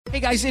Hey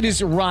guys, it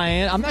is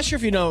Ryan. I'm not sure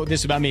if you know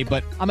this about me,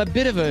 but I'm a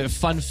bit of a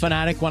fun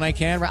fanatic when I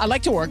can. I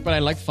like to work, but I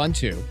like fun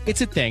too.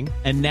 It's a thing.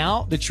 And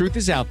now the truth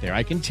is out there.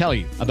 I can tell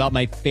you about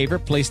my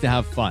favorite place to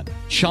have fun.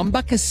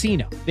 Chumba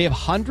Casino. They have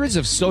hundreds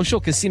of social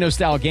casino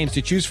style games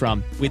to choose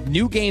from with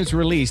new games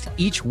released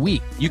each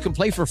week. You can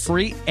play for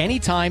free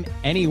anytime,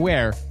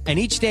 anywhere. And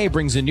each day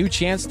brings a new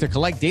chance to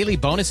collect daily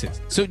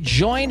bonuses. So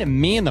join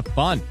me in the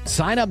fun.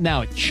 Sign up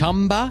now at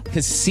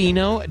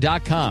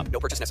ChumbaCasino.com. No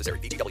purchase necessary.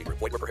 VGW.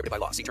 Void where prohibited by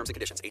law. See terms and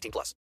conditions.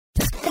 18+.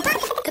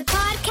 The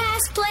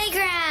podcast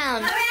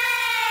playground.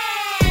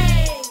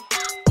 Hooray!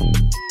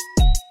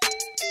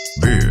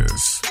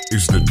 This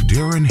is the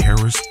Deron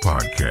Harris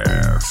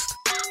Podcast.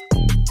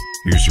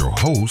 Here's your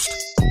host,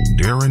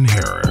 Deron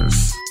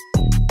Harris.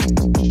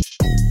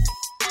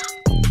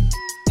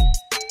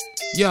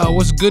 Yo,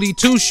 what's goody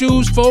two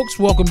shoes, folks?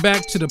 Welcome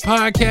back to the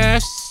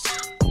podcast.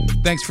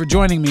 Thanks for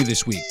joining me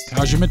this week.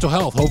 How's your mental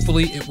health?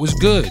 Hopefully it was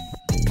good.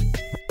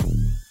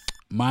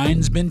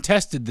 Mine's been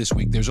tested this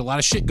week. There's a lot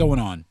of shit going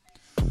on.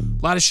 A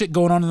lot of shit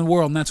going on in the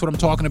world, and that's what I'm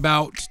talking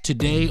about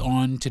today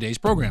on today's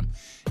program,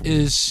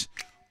 is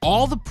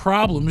all the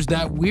problems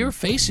that we're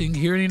facing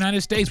here in the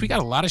United States. We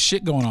got a lot of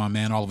shit going on,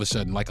 man, all of a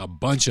sudden, like a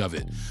bunch of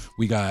it.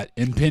 We got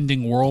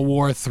impending World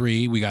War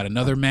III. We got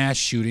another mass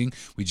shooting.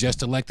 We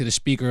just elected a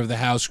Speaker of the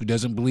House who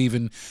doesn't believe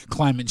in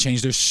climate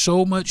change. There's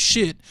so much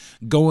shit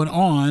going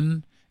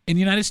on in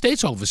the United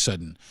States all of a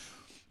sudden.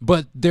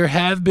 But there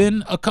have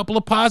been a couple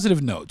of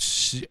positive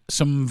notes.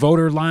 Some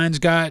voter lines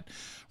got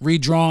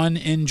redrawn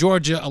in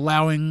Georgia,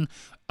 allowing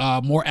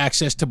more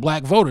access to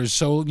black voters.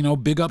 So, you know,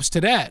 big ups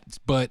to that.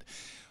 But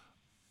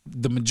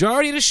the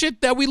majority of the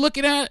shit that we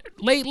looking at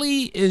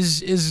lately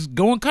is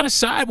going kind of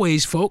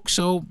sideways, folks.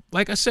 So,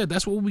 like I said,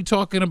 that's what we'll be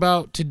talking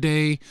about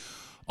today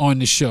on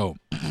the show.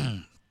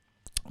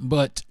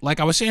 But like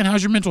I was saying,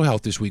 how's your mental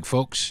health this week,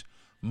 folks?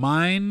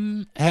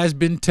 Mine has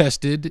been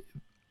tested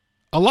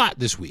a lot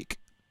this week.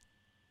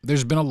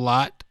 There's been a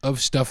lot of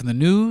stuff in the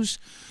news,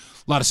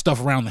 a lot of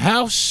stuff around the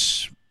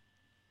house,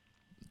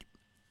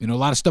 you know, a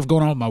lot of stuff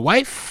going on with my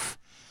wife.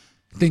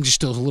 Things are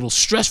still a little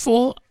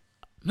stressful.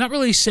 I'm not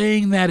really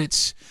saying that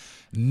it's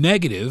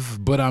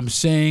negative, but I'm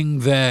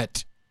saying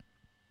that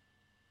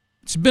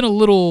it's been a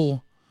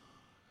little,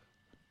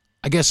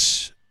 I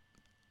guess,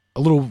 a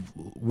little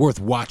worth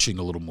watching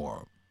a little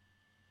more.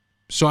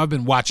 So I've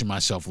been watching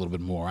myself a little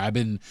bit more. I've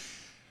been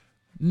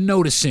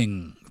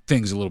noticing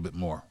things a little bit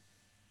more.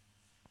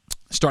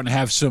 Starting to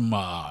have some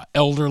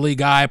elderly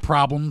guy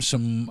problems.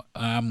 I'm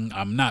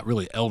not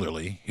really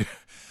elderly,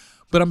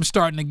 but I'm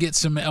starting to get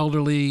some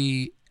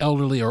elderly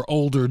or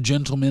older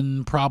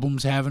gentleman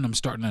problems having. I'm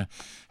starting to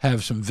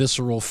have some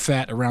visceral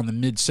fat around the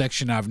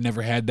midsection. I've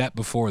never had that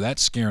before.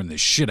 That's scaring the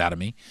shit out of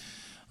me.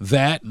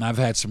 That, and I've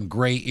had some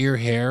gray ear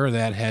hair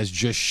that has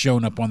just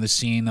shown up on the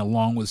scene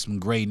along with some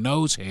gray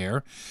nose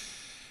hair.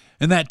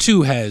 And that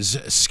too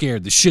has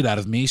scared the shit out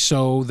of me.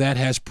 So that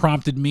has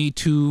prompted me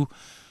to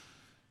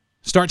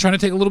start trying to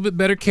take a little bit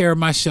better care of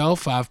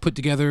myself. I've put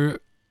together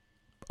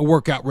a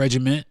workout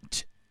regimen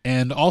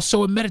and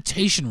also a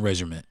meditation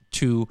regimen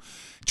to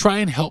try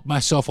and help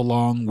myself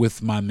along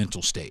with my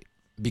mental state,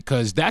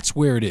 because that's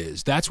where it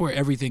is. That's where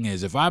everything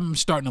is. If I'm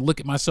starting to look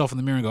at myself in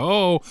the mirror and go,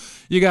 oh,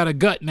 you got a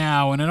gut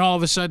now, and then all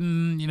of a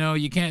sudden, you know,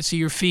 you can't see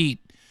your feet,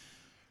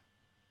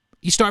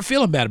 you start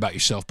feeling bad about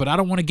yourself. But I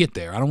don't want to get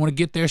there. I don't want to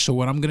get there. So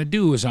what I'm going to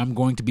do is I'm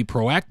going to be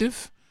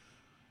proactive.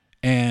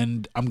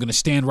 And I'm going to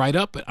stand right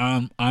up.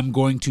 I'm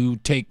going to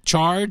take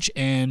charge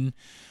and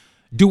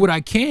do what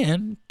I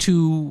can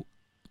to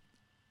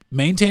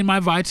maintain my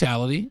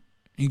vitality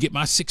and get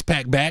my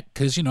six-pack back.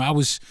 Because, you know, I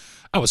was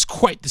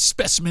quite the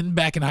specimen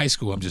back in high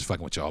school. I'm just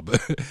fucking with y'all.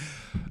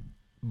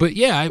 But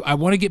yeah, I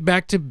want to get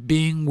back to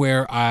being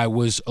where I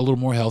was a little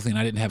more healthy and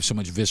I didn't have so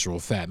much visceral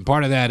fat. And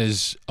part of that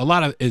is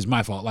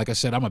my fault. Like I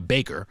said, I'm a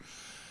baker.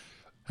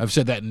 I've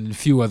said that in a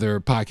few other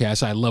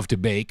podcasts. I love to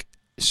bake.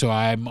 So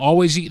I'm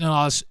always eating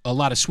a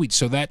lot of sweets.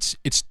 So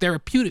it's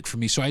therapeutic for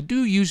me. So I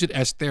do use it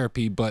as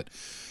therapy, but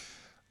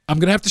I'm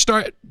going to have to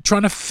start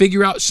trying to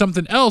figure out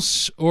something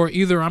else, or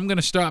either I'm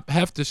going to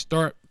have to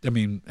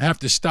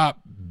stop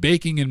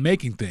baking and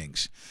making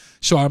things.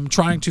 So I'm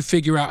trying to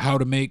figure out how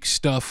to make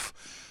stuff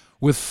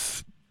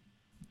with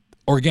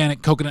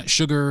organic coconut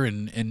sugar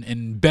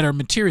and better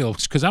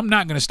materials, because I'm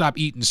not going to stop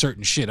eating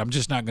certain shit. I'm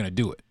just not going to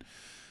do it,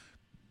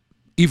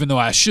 even though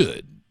I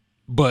should.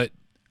 But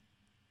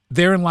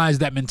therein lies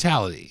that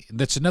mentality.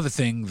 That's another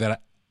thing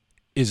that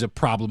is a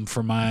problem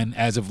for mine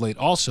as of late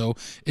also,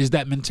 is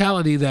that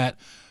mentality that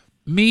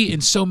me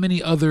and so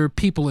many other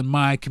people in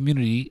my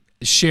community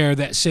share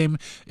that same.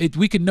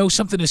 We can know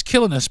something is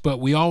killing us, but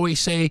we always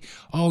say,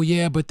 oh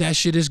yeah, but that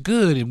shit is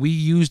good. And we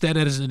use that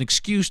as an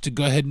excuse to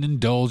go ahead and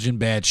indulge in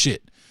bad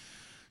shit.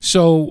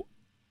 So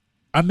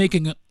I'm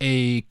making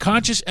a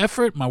conscious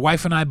effort. My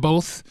wife and I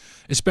both,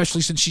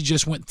 especially since she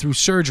just went through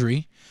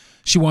surgery,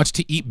 she wants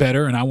to eat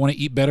better, and I want to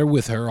eat better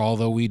with her,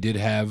 although we did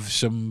have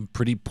some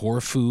pretty poor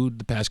food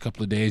the past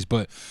couple of days.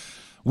 But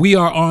We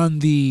are on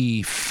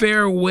the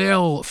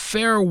farewell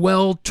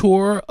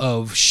tour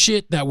of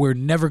shit that we're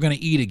never going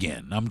to eat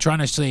again. I'm trying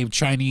to save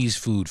Chinese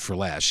food for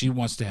last. She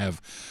wants to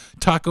have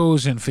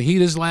tacos and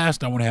fajitas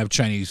last. I want to have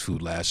Chinese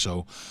food last.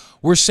 So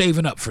we're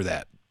saving up for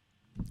that.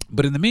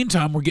 But in the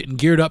meantime, we're getting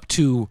geared up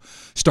to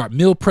start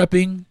meal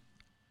prepping.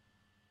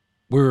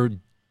 We're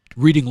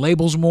reading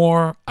labels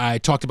more. I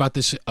talked about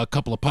this a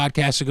couple of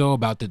podcasts ago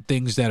about the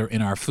things that are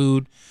in our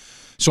food.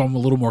 So I'm a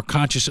little more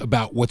conscious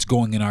about what's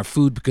going in our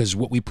food because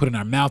what we put in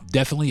our mouth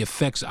definitely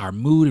affects our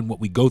mood and what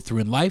we go through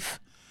in life.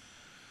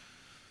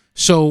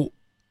 So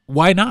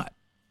why not?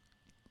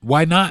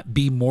 Why not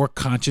be more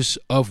conscious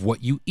of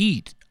what you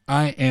eat?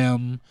 I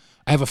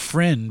have a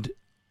friend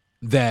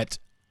that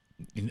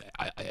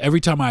every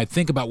time I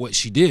think about what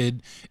she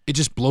did, it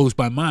just blows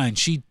my mind.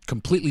 She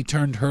completely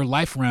turned her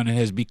life around and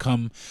has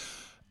become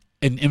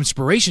an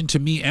inspiration to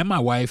me and my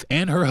wife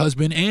and her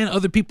husband and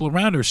other people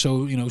around her.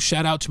 So,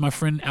 shout out to my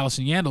friend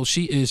Allison Yandel.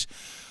 She is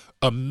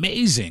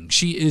amazing.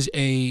 She is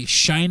a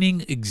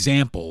shining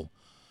example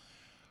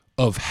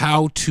of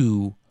how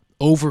to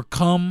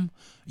overcome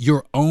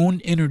your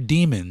own inner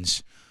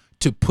demons,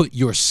 to put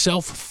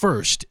yourself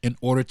first in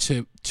order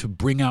to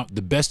bring out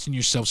the best in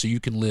yourself so you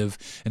can live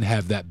and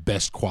have that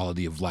best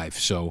quality of life.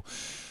 So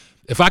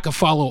if I could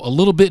follow a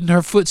little bit in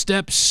her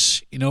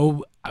footsteps,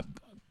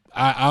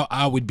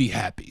 I would be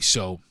happy.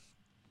 So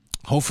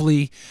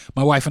hopefully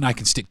my wife and I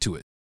can stick to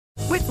it.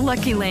 With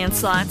Lucky Land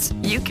Slots,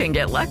 you can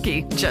get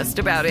lucky just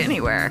about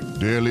anywhere.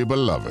 Dearly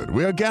beloved,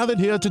 we are gathered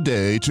here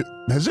today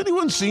to... Has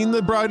anyone seen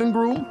the bride and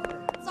groom?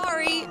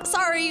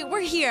 Sorry,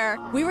 we're here.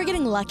 We were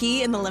getting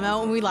lucky in the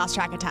limo and we lost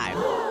track of time.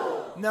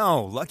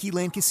 No, Lucky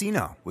Land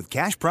Casino, with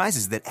cash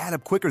prizes that add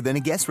up quicker than a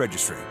guest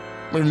registry.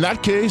 In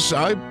that case,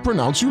 I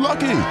pronounce you lucky.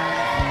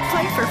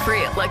 Play for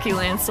free at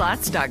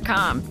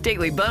LuckyLandSlots.com.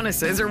 Daily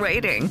bonuses are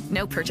waiting.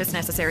 No purchase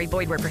necessary.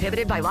 Void where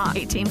prohibited by law.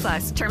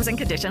 18+. Terms and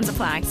conditions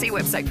apply. See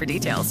website for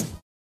details.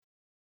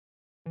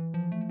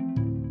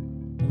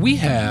 We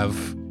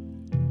have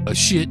a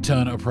shit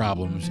ton of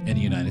problems in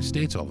the United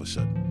States all of a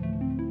sudden.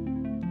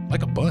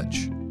 Like a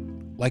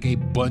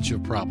bunch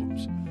of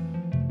problems.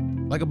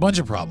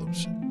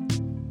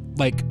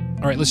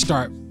 All right, let's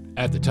start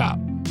at the top.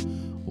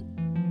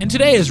 And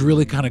today is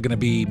really kind of going to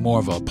be more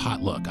of a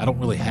potluck. I don't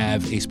really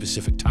have a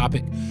specific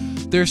topic.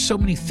 There's so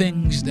many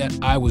things that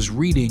I was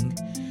reading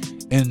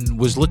and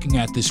was looking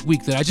at this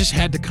week that I just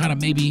had to kind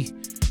of maybe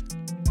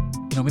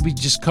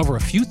just cover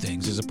a few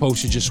things as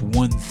opposed to just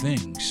one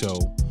thing. So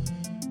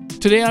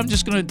today I'm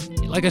just going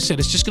to, like I said,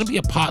 it's just going to be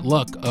a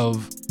potluck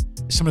of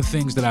some of the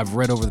things that I've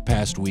read over the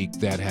past week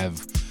that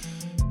have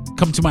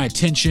come to my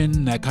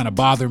attention that kind of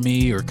bother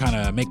me or kind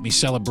of make me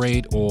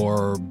celebrate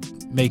or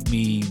make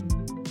me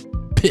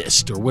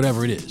pissed or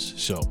whatever it is.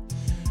 So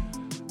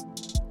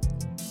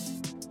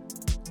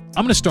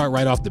I'm going to start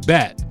right off the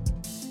bat.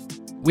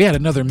 We had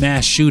another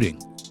mass shooting.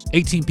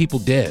 18 people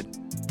dead.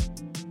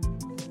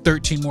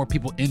 13 more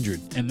people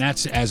injured. And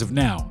that's as of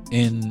now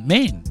in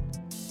Maine.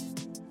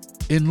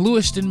 In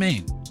Lewiston,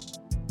 Maine.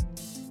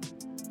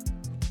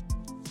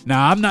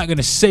 Now, I'm not going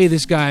to say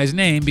this guy's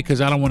name because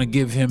I don't want to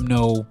give him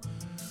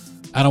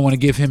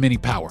any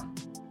power.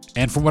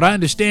 And from what I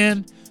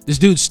understand, this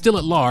dude's still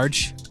at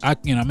large.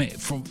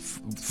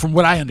 From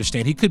what I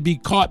understand, he could be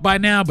caught by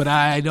now, but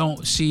I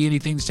don't see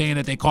anything saying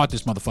that they caught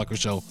this motherfucker.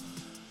 So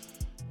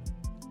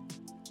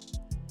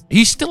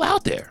he's still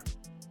out there.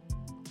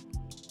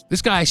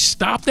 This guy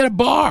stopped at a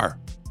bar.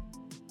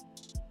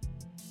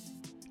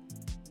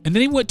 And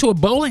then he went to a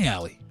bowling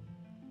alley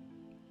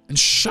and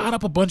shot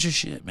up a bunch of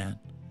shit, man.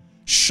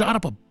 Shot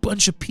up a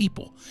bunch of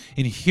people.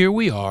 And here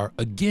we are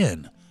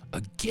again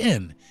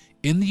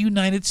in the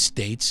United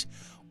States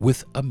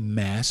with a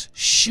mass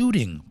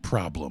shooting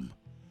problem.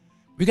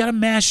 We got a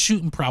mass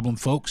shooting problem,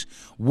 folks.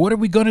 What are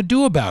we going to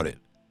do about it?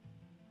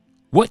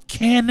 What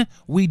can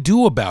we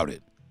do about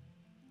it?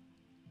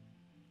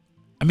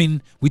 I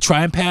mean, we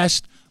try and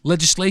pass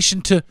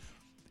legislation to,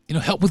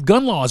 help with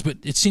gun laws, but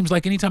it seems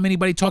like anytime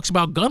anybody talks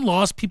about gun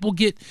laws, people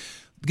get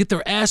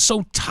their ass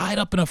so tied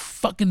up in a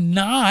fucking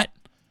knot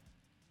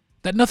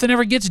that nothing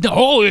ever gets done.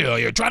 Oh,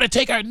 you're trying to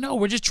take our... No,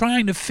 we're just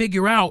trying to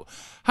figure out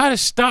how to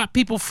stop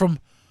people from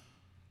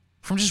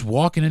just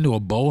walking into a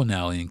bowling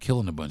alley and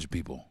killing a bunch of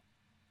people.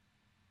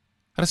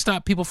 How to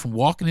stop people from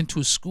walking into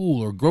a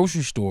school or a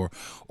grocery store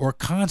or a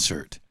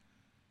concert.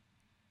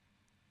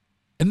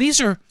 And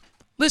these are...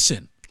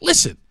 Listen.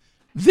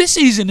 This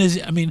isn't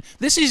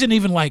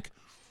even like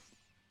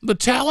the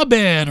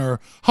Taliban or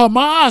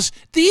Hamas.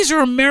 These are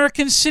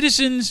American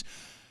citizens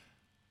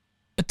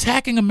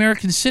attacking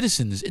American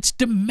citizens. It's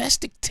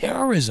domestic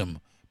terrorism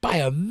by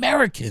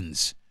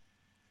Americans.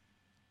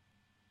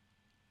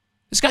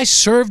 This guy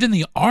served in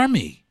the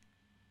army.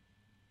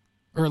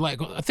 Or I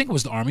think it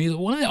was the army.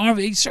 One of the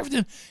army, he served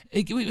in,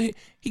 he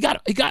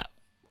got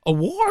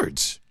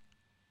awards.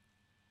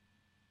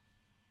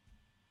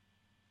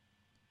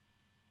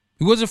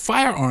 He was a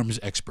firearms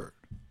expert.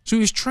 So he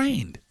was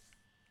trained.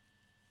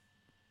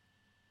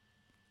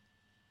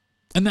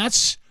 And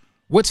that's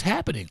what's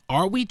happening.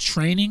 Are we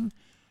training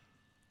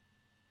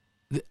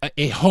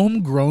a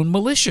homegrown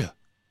militia.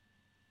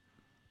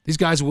 These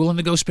guys are willing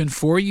to go spend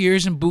 4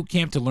 years in boot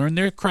camp to learn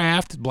their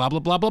craft, blah, blah,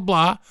 blah, blah,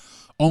 blah,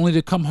 only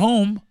to come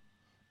home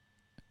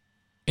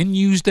and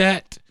use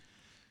the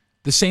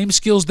same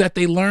skills that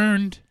they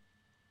learned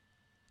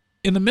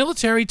in the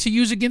military to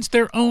use against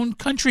their own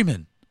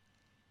countrymen.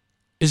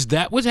 Is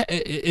that what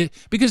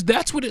because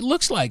that's what it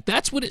looks like.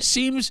 That's what it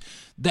seems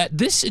that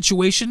this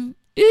situation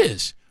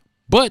is.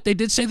 But they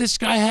did say this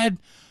guy had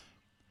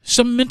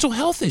some mental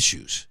health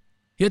issues.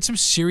 He had some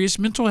serious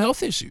mental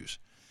health issues.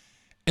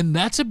 And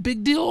that's a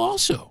big deal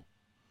also.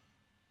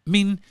 I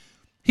mean,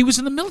 he was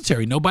in the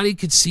military. Nobody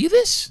could see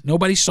this.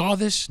 Nobody saw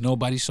this.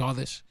 Nobody saw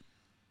this.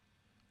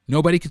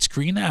 Nobody could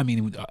screen that. I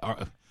mean,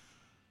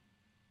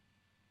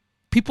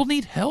 people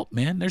need help,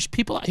 man. There's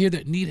people out here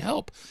that need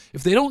help.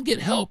 If they don't get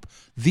help,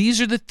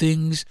 these are the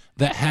things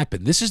that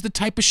happen. This is the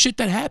type of shit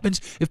that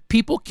happens if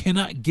people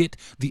cannot get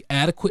the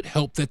adequate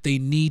help that they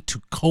need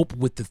to cope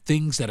with the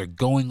things that are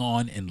going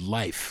on in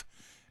life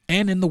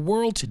and in the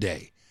world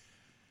today.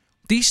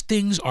 These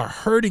things are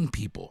hurting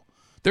people.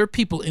 There are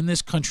people in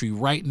this country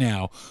right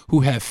now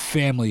who have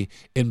family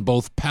in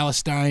both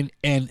Palestine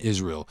and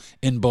Israel,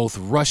 in both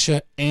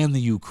Russia and the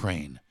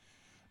Ukraine.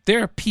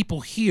 There are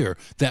people here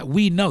that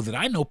we know, that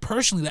I know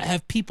personally, that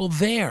have people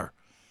there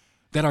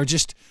that are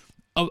just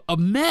a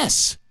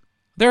mess.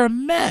 They're a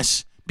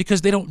mess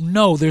because they don't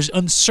know. There's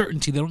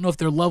uncertainty. They don't know if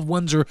their loved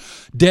ones are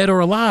dead or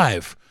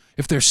alive,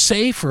 if they're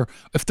safe or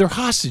if they're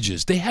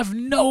hostages. They have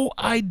no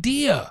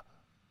idea.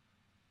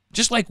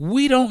 Just like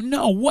we don't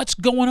know what's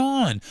going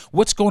on.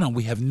 What's going on?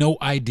 We have no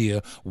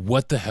idea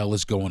what the hell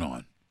is going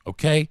on,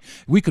 okay?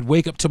 We could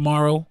wake up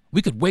tomorrow.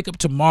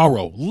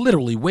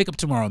 Literally wake up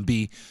tomorrow and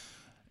be,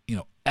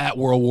 at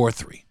World War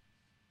III.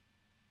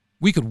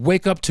 We could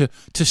wake up to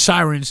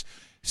sirens,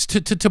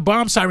 to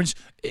bomb sirens,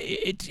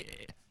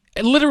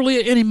 literally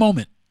at any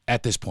moment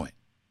at this point.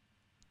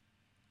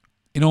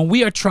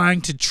 We are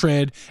trying to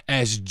tread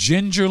as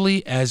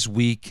gingerly as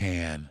we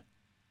can.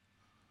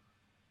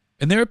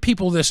 And there are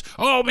people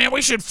oh, man,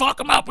 we should fuck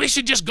them up. We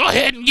should just go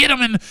ahead and get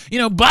them. And,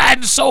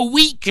 Biden's so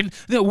weak and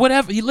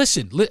whatever.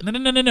 Listen,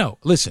 no.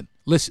 Listen.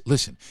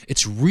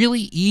 It's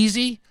really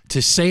easy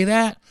to say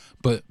that,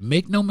 but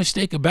make no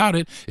mistake about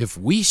it. If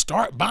we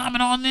start bombing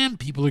on them,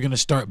 people are going to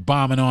start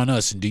bombing on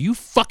us. And do you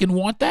fucking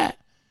want that?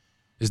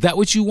 Is that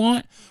what you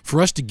want?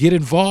 For us to get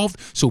involved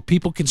so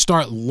people can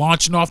start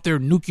launching off their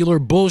nuclear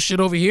bullshit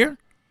over here?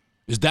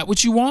 Is that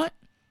what you want?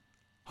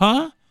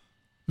 Huh?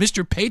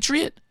 Mr.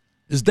 Patriot?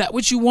 Is that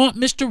what you want,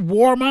 Mr.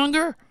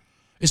 Warmonger?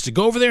 Is to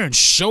go over there and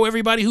show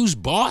everybody who's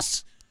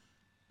boss?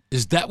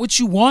 Is that what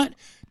you want?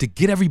 To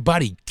get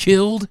everybody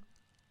killed?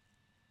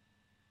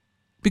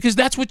 Because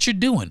that's what you're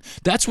doing.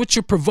 That's what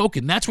you're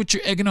provoking. That's what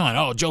you're egging on.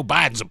 Oh, Joe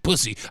Biden's a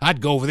pussy. I'd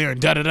go over there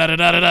and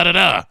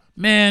da-da-da-da-da-da-da-da.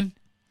 Man.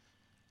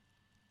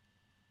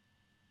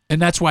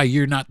 And that's why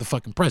you're not the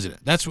fucking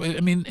president. That's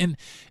what,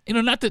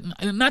 not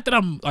that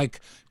I'm like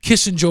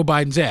kissing Joe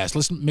Biden's ass.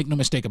 Let's make no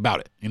mistake about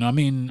it.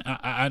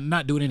 I'm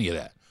not doing any of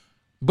that.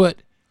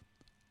 But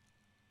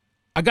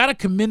I got to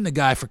commend the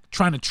guy for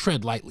trying to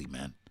tread lightly,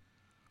 man.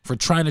 For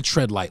trying to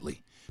tread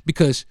lightly.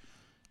 Because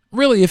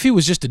really, if he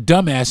was just a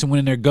dumbass and went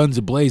in there guns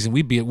a-blazing,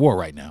 we'd be at war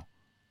right now.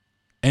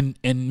 And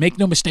make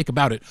no mistake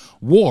about it,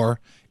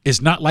 war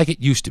is not like it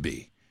used to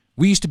be.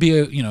 We used to be,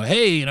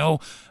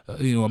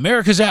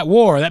 America's at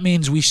war. That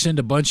means we send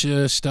a bunch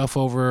of stuff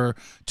over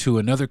to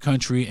another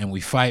country and we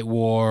fight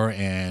war,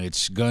 and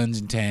it's guns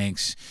and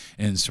tanks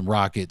and some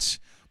rockets.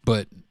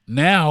 But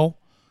now,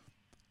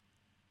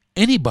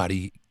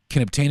 anybody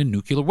can obtain a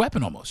nuclear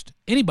weapon almost.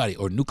 Anybody,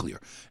 or nuclear.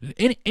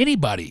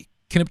 Anybody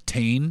can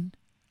obtain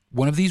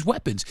one of these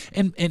weapons.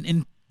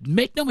 And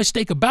make no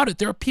mistake about it,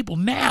 there are people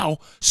now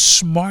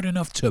smart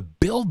enough to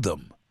build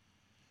them.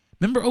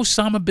 Remember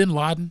Osama bin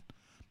Laden?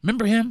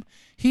 Remember him?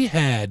 He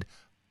had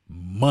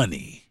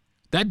money.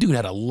 That dude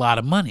had a lot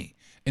of money.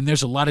 And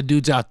there's a lot of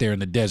dudes out there in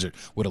the desert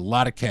with a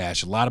lot of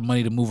cash, a lot of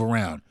money to move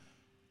around.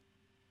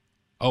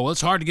 Oh, well,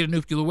 it's hard to get a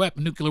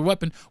nuclear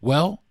weapon.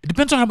 Well, it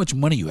depends on how much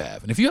money you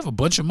have. And if you have a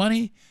bunch of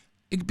money,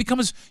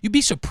 you'd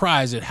be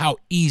surprised at how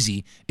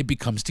easy it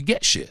becomes to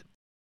get shit.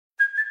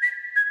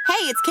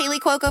 Hey, it's Kaylee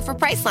Cuoco for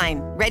Priceline.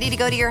 Ready to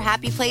go to your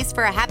happy place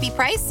for a happy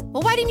price?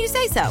 Well, why didn't you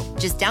say so?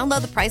 Just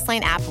download the Priceline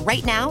app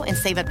right now and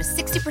save up to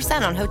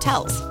 60% on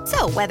hotels.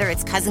 So whether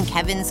it's Cousin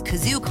Kevin's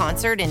Kazoo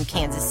Concert in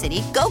Kansas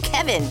City, go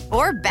Kevin,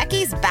 or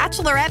Becky's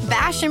Bachelorette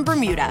Bash in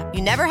Bermuda,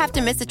 you never have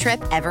to miss a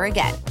trip ever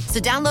again. So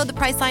download the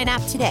Priceline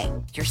app today.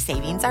 Your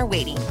savings are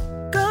waiting.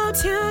 Go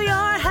to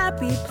your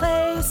happy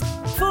place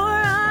for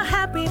a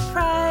happy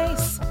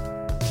price.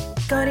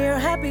 Go to your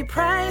happy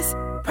price,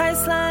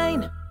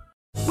 Priceline.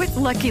 With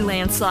Lucky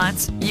Land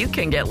Slots, you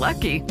can get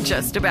lucky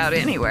just about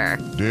anywhere.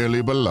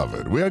 Dearly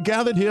beloved, we are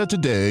gathered here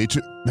today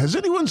to... Has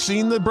anyone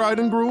seen the bride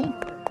and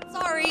groom?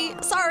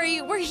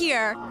 Sorry, we're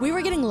here. We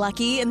were getting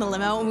lucky in the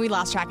limo and we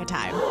lost track of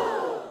time.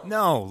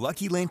 No,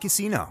 Lucky Land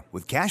Casino,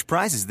 with cash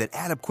prizes that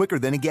add up quicker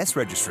than a guest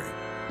registry.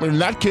 In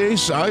that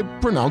case, I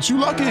pronounce you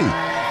lucky.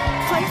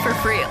 Play for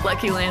free at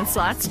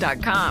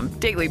LuckyLandSlots.com.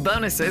 Daily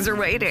bonuses are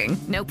waiting.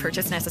 No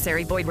purchase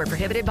necessary. Void where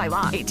prohibited by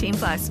law. 18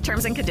 plus.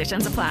 Terms and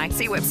conditions apply.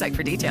 See website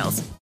for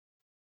details.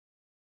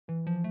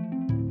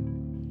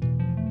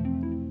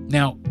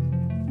 Now,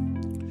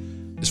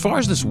 as far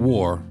as this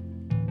war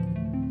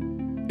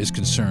is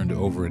concerned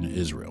over in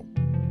Israel,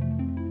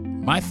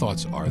 my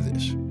thoughts are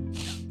this.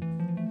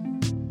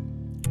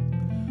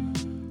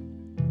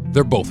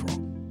 They're both wrong.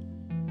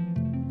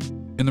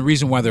 And the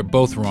reason why they're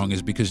both wrong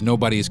is because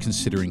nobody is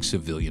considering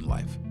civilian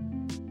life.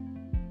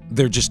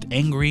 They're just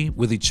angry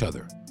with each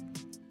other.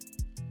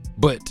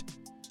 But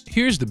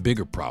here's the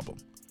bigger problem.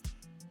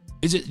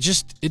 It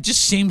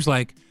just seems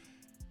like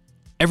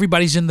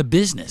everybody's in the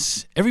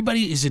business.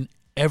 Everybody is in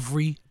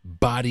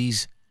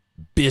everybody's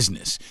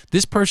business.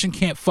 This person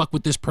can't fuck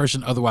with this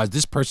person, otherwise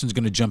this person's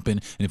going to jump in.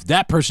 And if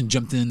that person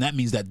jumped in, that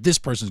means that this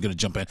person's going to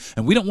jump in.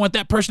 And we don't want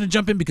that person to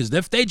jump in, because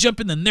if they jump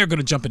in, then they're going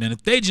to jump in. And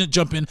if they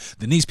jump in,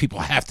 then these people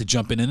have to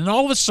jump in. And then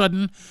all of a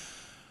sudden,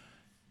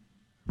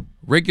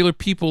 regular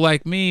people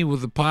like me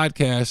with a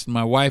podcast, and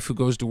my wife who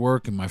goes to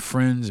work, and my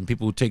friends and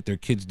people who take their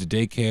kids to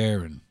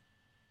daycare, and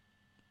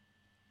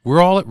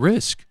we're all at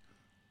risk.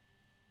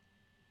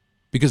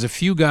 Because a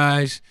few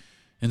guys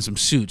in some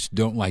suits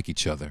don't like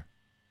each other.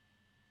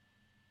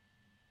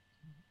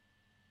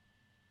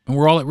 And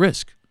we're all at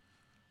risk.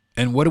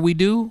 And what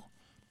do?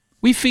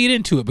 We feed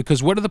into it,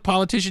 because what do the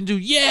politicians do?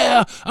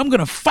 Yeah, I'm going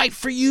to fight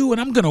for you,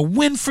 and I'm going to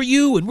win for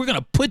you, and we're going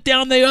to put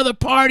down the other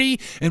party,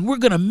 and we're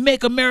going to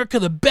make America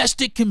the best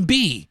it can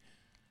be.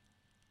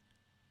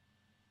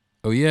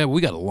 Oh, yeah, we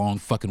got a long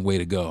fucking way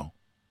to go.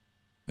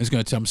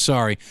 I'm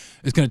sorry,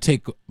 it's going to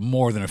take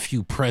more than a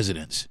few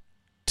presidents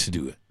to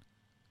do it.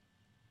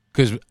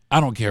 Because I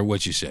don't care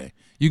what you say.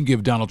 You can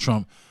give Donald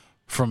Trump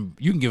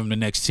you can give him the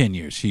next 10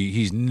 years.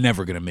 He's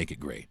never going to make it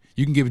great.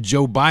 You can give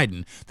Joe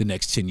Biden the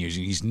next 10 years.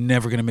 He's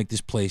never going to make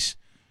this place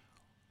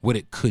what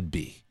it could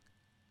be.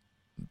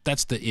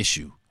 That's the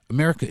issue.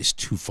 America is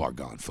too far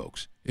gone,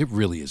 folks. It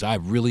really is. I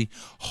really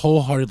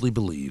wholeheartedly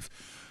believe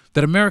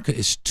that America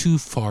is too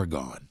far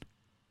gone.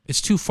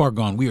 It's too far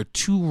gone. We are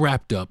too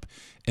wrapped up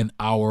in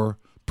our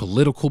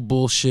political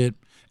bullshit,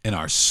 in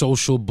our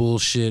social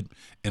bullshit,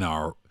 in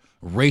our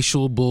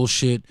racial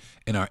bullshit,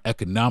 in our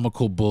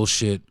economical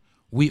bullshit.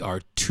 We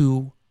are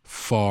too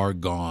far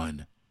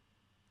gone.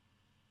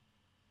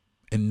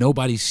 And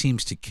nobody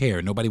seems to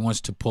care. Nobody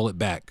wants to pull it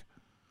back.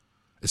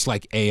 It's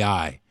like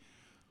AI.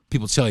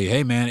 People tell you,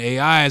 hey, man,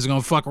 AI is going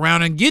to fuck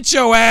around and get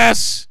your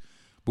ass.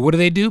 But what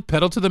do?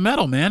 Pedal to the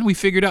metal, man. We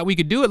figured out we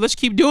could do it. Let's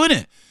keep doing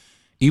it.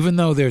 Even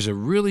though there's a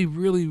really,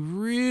 really,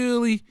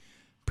 really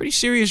pretty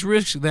serious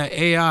risk that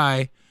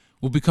AI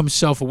will become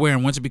self-aware.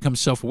 And once it becomes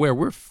self-aware,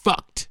 we're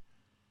fucked.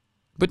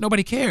 But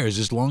nobody cares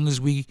as long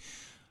as we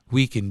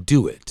can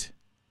do it.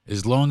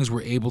 As long as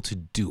we're able to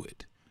do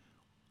it.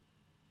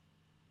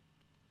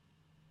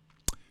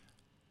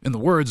 In the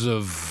words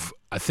of,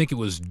 I think it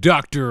was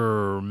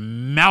Dr.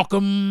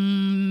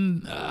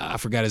 Malcolm, I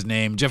forgot his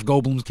name, Jeff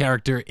Goldblum's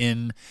character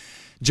in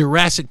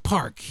Jurassic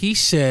Park, he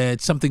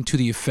said something to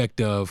the effect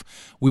of,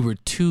 we were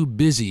too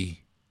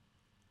busy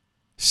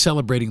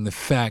celebrating the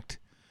fact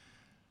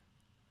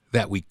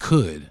that we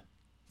could,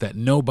 that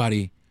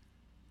nobody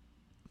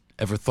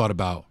ever thought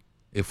about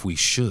if we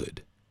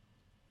should.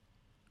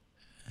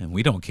 And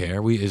we don't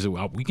care. We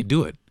can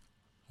do it.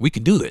 We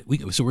can do it.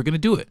 So we're going to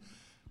do it.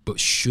 But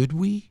should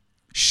we?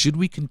 Should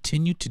we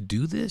continue to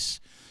do this?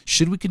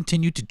 Should we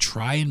continue to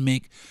try and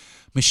make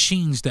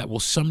machines that will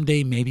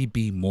someday maybe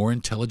be more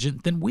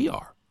intelligent than we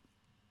are?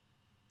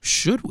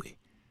 Should we?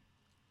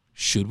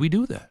 Should we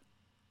do that?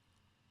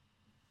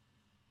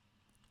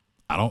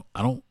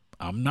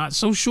 I'm not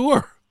so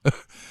sure.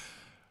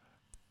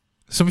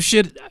 Some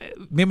shit,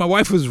 me and my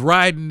wife was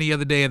riding the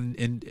other day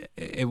and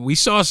we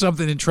saw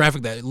something in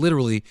traffic that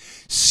literally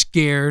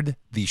scared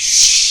the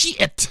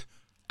shit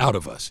out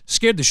of us.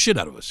 Scared the shit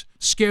out of us.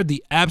 Scared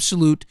the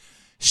absolute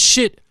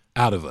shit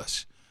out of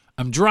us.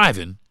 I'm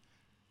driving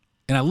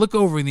and I look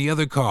over in the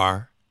other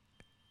car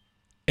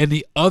and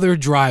the other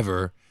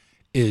driver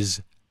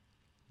is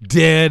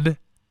dead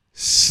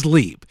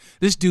sleep.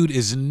 This dude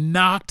is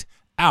knocked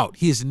out.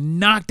 He is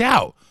knocked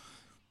out.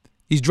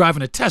 He's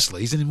driving a Tesla.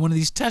 He's in one of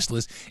these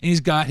Teslas, and he's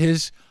got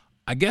his,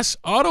 I guess,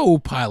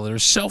 autopilot or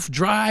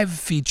self-drive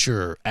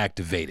feature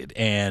activated.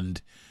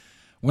 And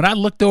when I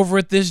looked over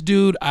at this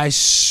dude, I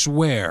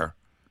swear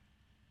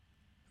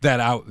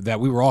that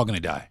we were all going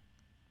to die.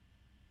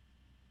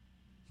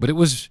 But it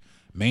was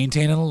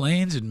maintaining the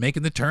lanes and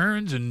making the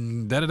turns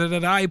and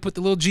da-da-da-da-da. He put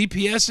the little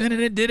GPS in,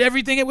 and it did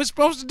everything it was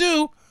supposed to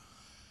do.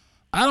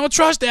 I don't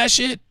trust that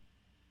shit.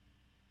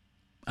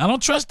 I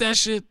don't trust that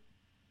shit.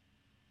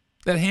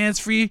 That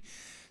hands-free,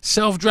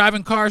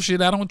 self-driving car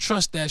shit, I don't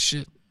trust that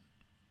shit.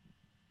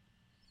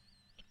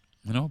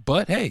 You know,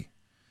 but hey,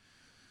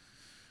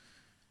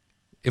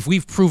 if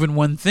we've proven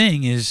one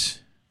thing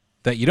is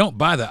that you don't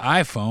buy the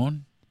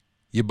iPhone,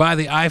 you buy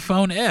the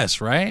iPhone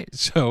S, right?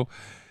 So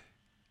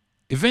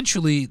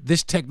eventually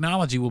this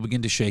technology will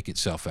begin to shake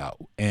itself out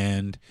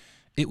and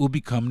it will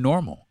become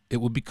normal. It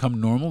will become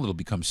normal. It'll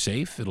become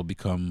safe. It'll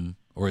become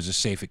or as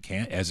safe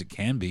as it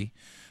can be.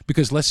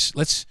 Because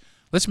let's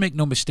make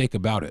no mistake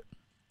about it.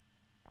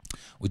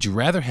 Would you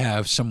rather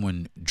have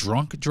someone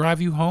drunk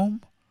drive you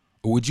home,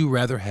 or would you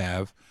rather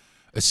have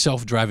a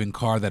self-driving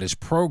car that is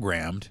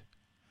programmed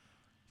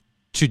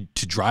to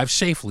drive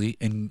safely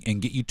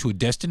and get you to a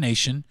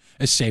destination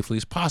as safely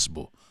as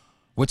possible?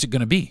 What's it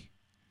going to be?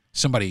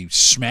 Somebody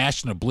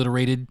smashed and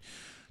obliterated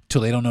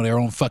till they don't know their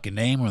own fucking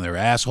name or their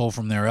asshole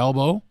from their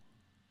elbow?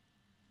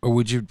 Or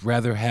would you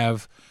rather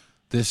have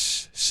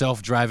this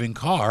self-driving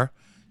car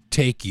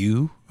take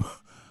you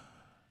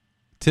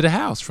to the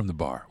house from the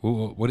bar?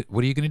 What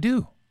are you going to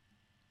do?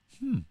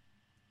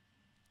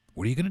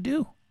 What are you going to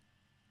do?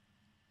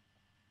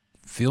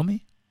 Feel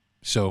me?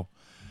 So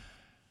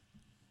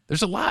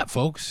there's a lot,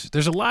 folks.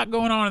 There's a lot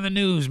going on in the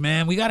news,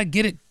 man. We got to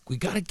get it. We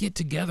got to get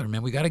together,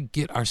 man. We got to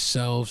get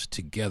ourselves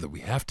together.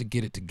 We have to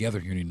get it together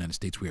here in the United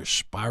States. We are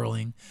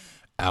spiraling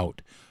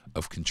out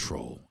of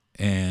control.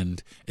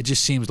 And it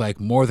just seems like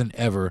more than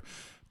ever,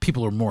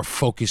 people are more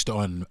focused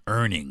on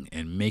earning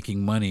and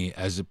making money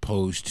as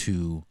opposed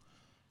to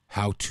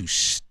how to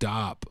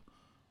stop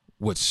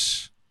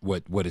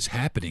what is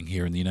happening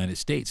here in the United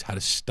States, how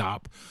to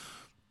stop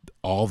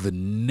all the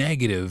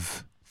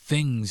negative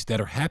things that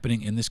are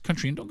happening in this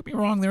country. And don't get me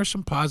wrong, there are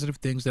some positive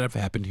things that have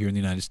happened here in the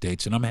United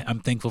States, and I'm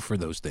thankful for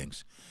those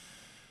things.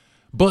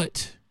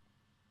 But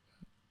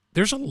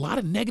there's a lot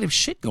of negative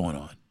shit going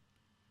on.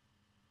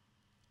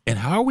 And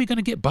how are we going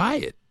to get by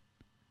it?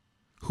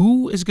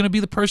 Who is going to be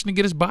the person to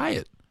get us by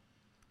it?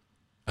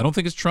 I don't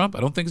think it's Trump.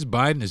 I don't think it's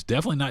Biden. It's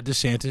definitely not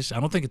DeSantis. I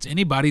don't think it's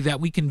anybody that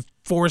we can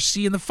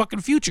foresee in the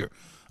fucking future.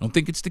 I don't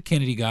think it's the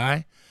Kennedy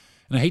guy.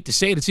 And I hate to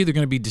say it, it's either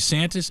going to be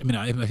DeSantis. I mean,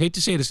 I hate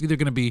to say it, it's either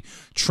going to be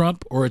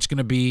Trump or it's going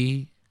to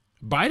be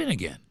Biden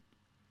again.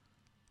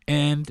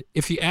 And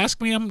if you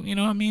ask me,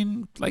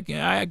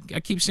 I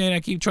keep saying, I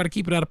keep trying to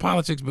keep it out of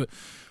politics, but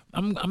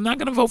I'm not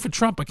going to vote for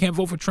Trump. I can't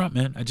vote for Trump,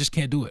 man. I just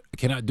can't do it. I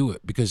cannot do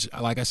it because,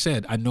 like I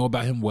said, I know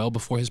about him well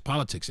before his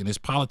politics, and his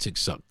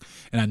politics sucked.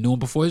 And I knew him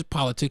before his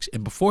politics,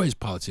 and before his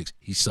politics,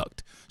 he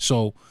sucked.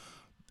 So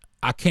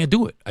I can't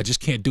do it. I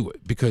just can't do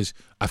it because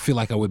I feel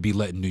like I would be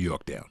letting New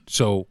York down.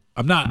 So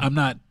I'm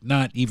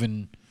not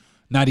even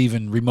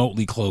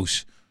remotely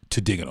close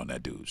to digging on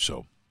that dude.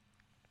 So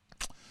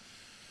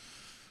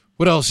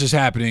what else is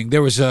happening?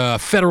 There was a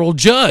federal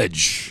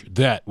judge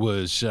that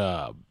was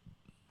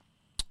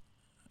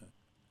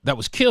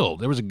killed.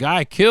 There was a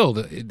guy killed.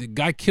 The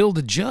guy killed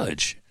the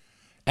judge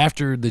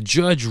after the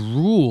judge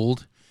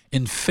ruled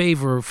in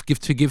favor of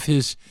to give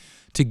his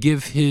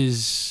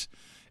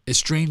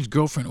estranged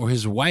girlfriend or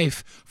his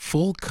wife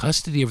full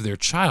custody of their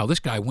child. This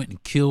guy went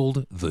and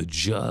killed the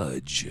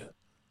judge.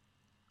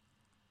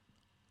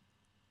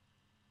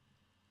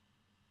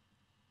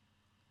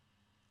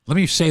 Let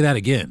me say that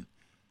again.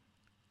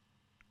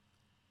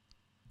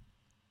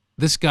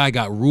 This guy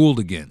got ruled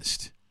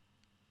against,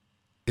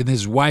 and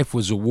his wife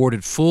was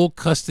awarded full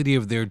custody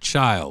of their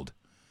child.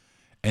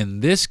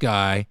 And this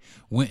guy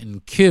went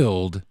and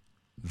killed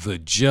the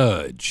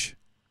judge.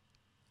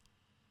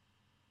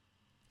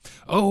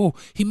 Oh,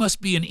 he must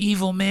be an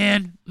evil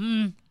man.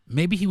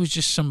 Maybe he was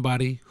just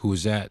somebody who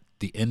was at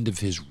the end of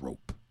his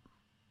rope.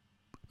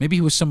 Maybe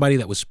he was somebody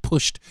that was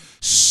pushed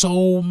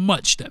so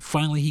much that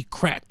finally he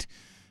cracked.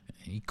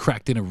 He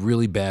cracked in a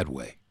really bad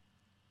way.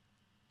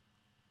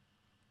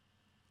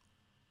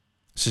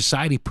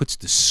 Society puts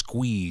the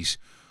squeeze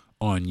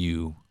on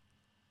you,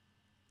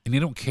 and they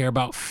don't care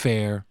about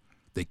fair.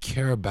 They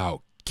care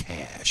about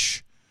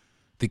cash.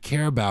 They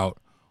care about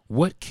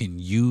what can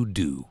you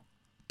do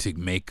to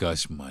make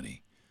us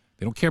money.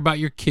 They don't care about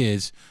your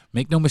kids.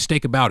 Make no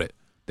mistake about it.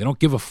 They don't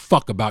give a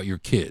fuck about your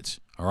kids,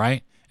 all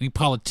right? Any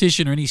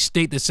politician or any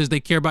state that says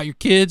they care about your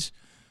kids,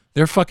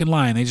 they're fucking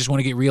lying. They just want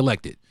to get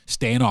reelected,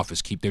 stay in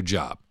office, keep their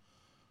job.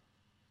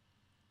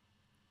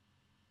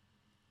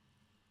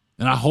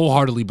 And I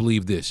wholeheartedly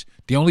believe this.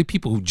 The only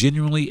people who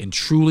genuinely and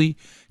truly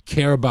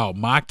care about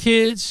my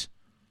kids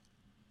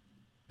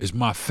is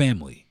my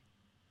family.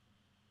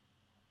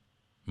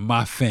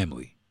 My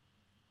family.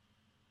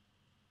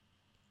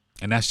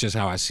 And that's just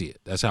how I see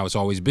it. That's how it's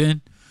always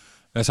been.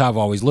 That's how I've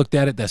always looked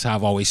at it. That's how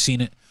I've always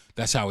seen it.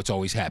 That's how it's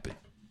always happened.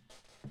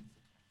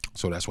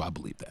 So that's why I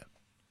believe that.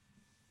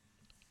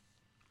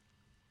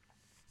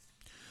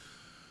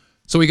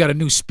 So we got a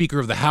new Speaker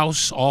of the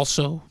House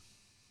also.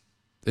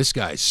 This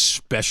guy's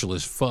special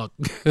as fuck.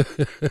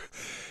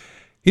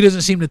 He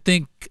doesn't seem to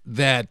think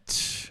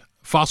that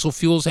fossil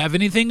fuels have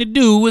anything to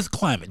do with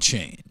climate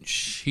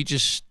change. He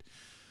just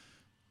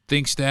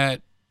thinks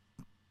that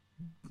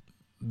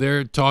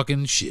they're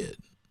talking shit.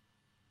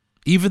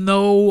 Even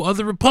though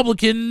other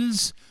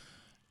Republicans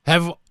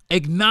have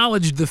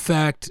acknowledged the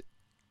fact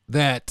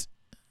that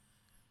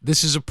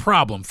this is a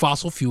problem.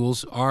 Fossil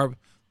fuels are,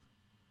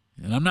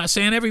 and I'm not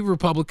saying every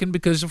Republican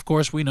because, of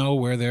course, we know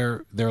where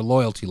their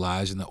loyalty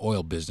lies in the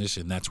oil business,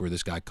 and that's where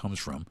this guy comes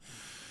from,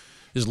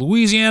 is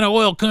Louisiana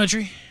oil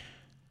country.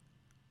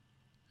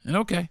 And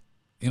okay,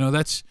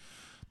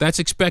 that's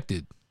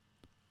expected.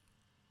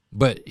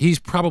 But he's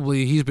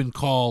been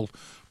called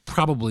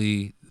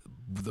probably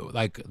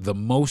the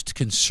most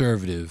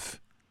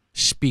conservative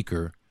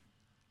speaker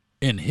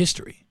in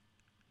history.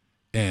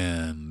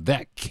 And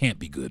that can't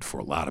be good for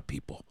a lot of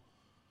people.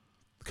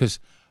 Because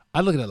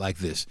I look at it like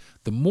this.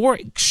 The more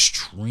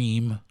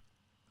extreme,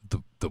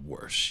 the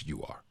worse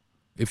you are.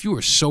 If you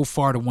are so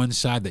far to one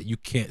side that you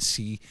can't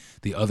see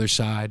the other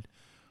side,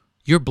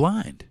 you're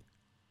blind.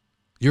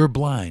 You're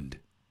blind.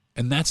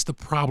 And that's the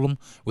problem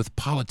with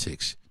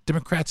politics,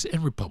 Democrats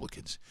and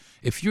Republicans.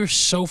 If you're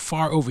so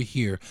far over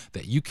here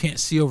that you can't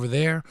see over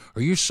there,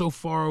 or you're so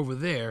far over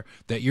there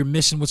that you're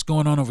missing what's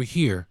going on over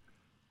here,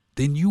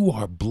 then you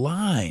are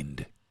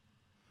blind.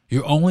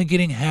 You're only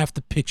getting half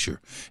the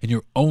picture, and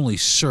you're only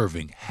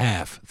serving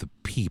half the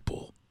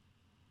people.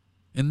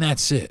 And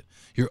that's it.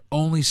 You're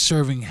only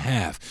serving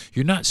half.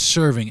 You're not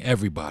serving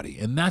everybody.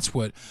 And that's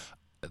what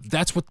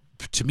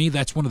to me,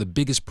 that's one of the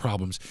biggest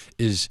problems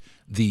is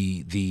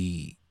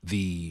the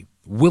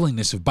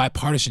willingness of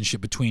bipartisanship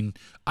between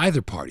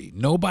either party.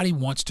 Nobody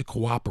wants to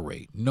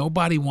cooperate.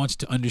 Nobody wants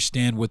to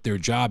understand what their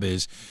job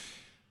is,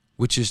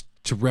 which is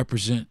to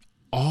represent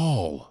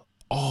all,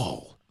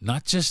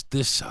 not just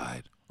this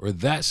side or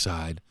that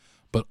side,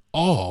 but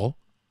all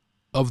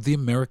of the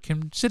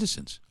American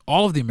citizens,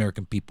 all of the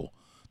American people.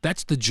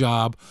 That's the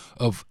job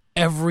of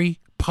every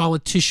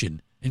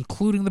politician,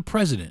 including the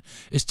president,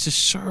 is to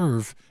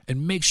serve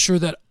and make sure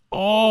that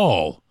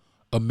all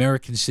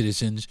American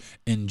citizens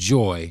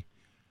enjoy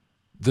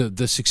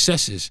the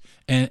successes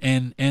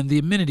and the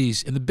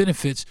amenities and the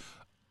benefits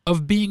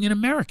of being an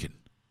American.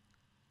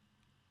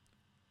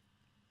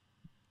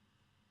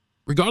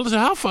 Regardless of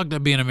how fucked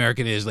up being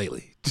American is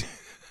lately.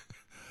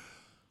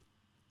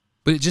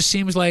 But it just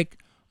seems like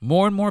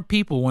more and more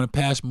people want to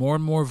pass more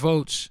and more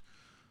votes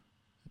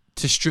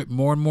to strip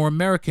more and more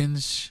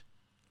Americans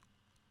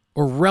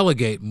or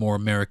relegate more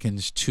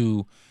Americans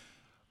to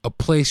a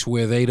place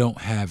where they don't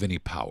have any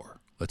power.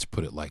 Let's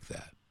put it like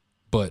that.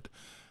 But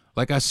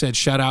like I said,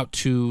 shout out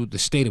to the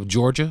state of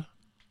Georgia.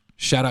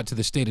 Shout out to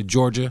the state of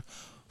Georgia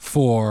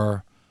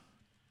for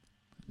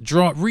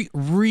redrawing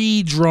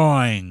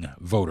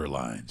voter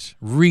lines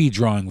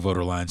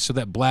so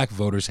that black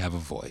voters have a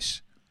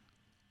voice.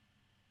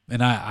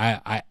 And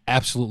I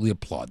absolutely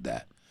applaud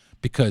that,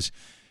 because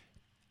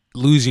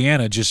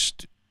Louisiana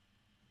just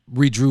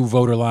redrew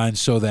voter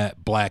lines so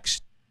that blacks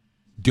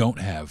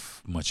don't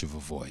have much of a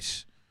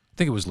voice. I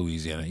think it was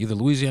Louisiana, either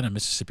Louisiana or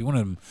Mississippi, one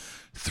of them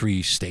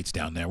three states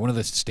down there, one of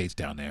the states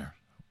down there,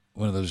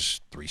 one of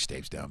those three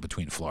states down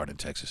between Florida and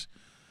Texas.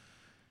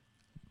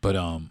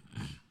 But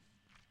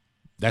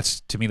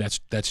that's, to me,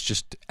 that's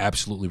just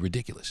absolutely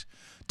ridiculous.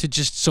 To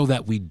just so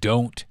that we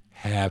don't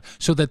have,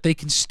 so that they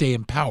can stay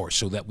in power,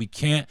 so that we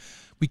can't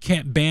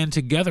band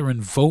together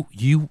and vote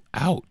you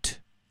out.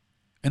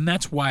 And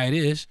that's why it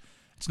is.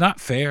 It's not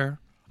fair.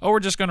 Oh,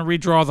 we're just going to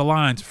redraw the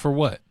lines. For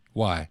what?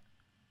 Why?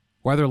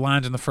 Why are there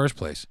lines in the first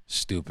place?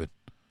 Stupid.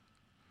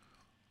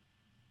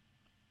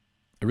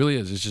 It really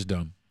is. It's just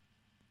dumb.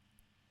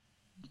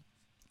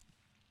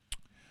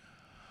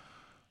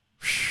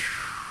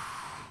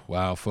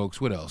 Wow, folks.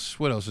 What else?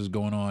 What else is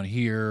going on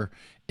here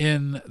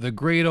in the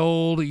great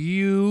old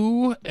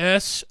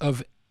U.S.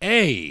 of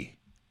A?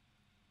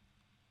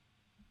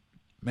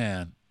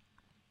 Man.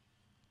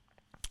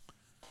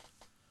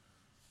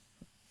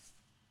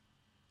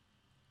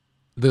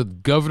 The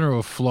governor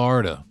of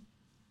Florida,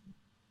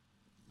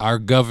 our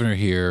governor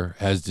here,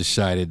 has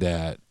decided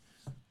that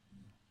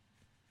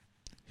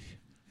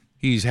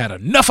he's had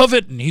enough of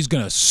it and he's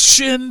going to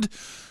send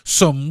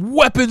some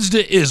weapons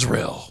to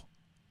Israel.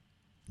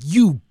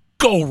 You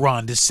go,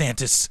 Ron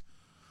DeSantis.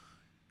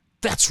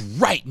 That's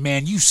right,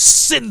 man. You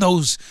send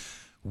those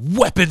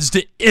weapons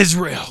to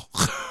Israel.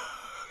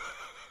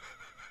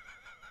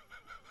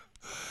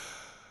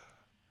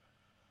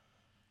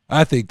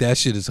 I think that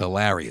shit is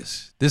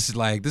hilarious. This is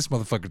like, this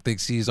motherfucker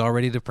thinks he's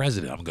already the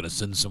president. I'm going to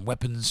send some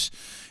weapons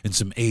and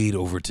some aid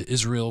over to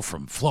Israel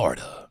from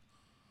Florida.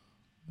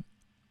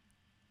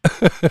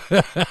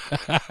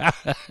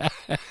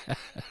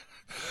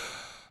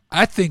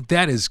 I think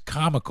that is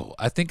comical.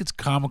 I think it's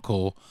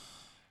comical.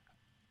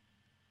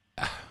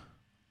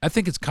 I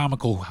think it's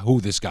comical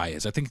who this guy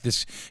is. I think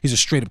he's a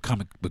straight up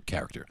comic book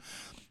character.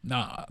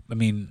 Nah, I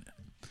mean,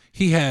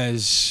 he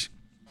is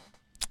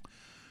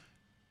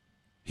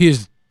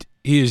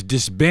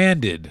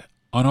disbanded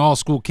on all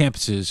school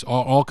campuses,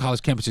 all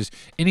college campuses,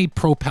 any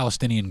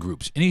pro-Palestinian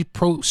groups, any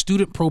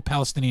student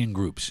pro-Palestinian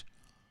groups.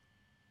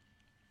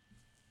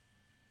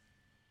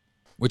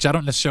 Which I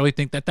don't necessarily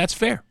think that's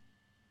fair.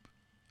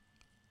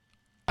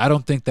 I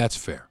don't think that's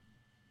fair.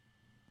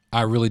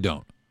 I really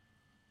don't.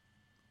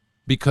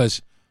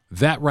 Because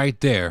that right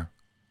there,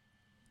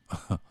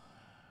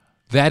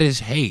 that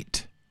is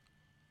hate.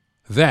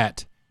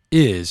 That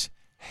is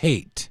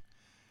hate.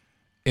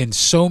 And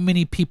so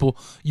many people,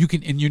 you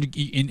can,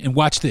 and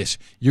watch this,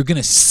 you're going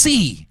to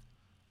see,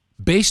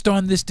 based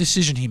on this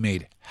decision he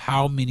made,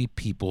 how many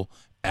people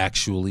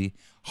actually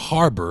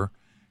harbor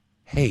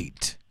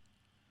hate.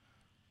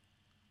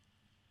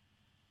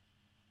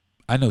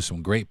 I know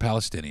some great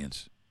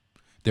Palestinians.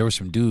 There were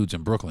some dudes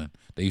in Brooklyn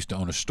that used to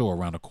own a store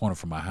around the corner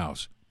from my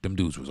house. them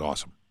dudes was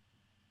awesome.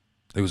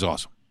 They was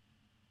awesome.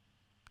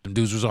 Them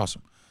dudes was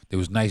awesome. They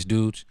was nice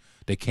dudes.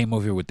 They came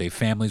over here with their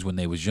families when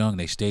they was young.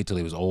 They stayed till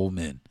they was old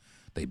men.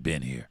 They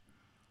been here.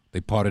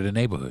 They part of the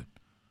neighborhood.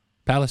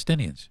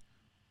 Palestinians.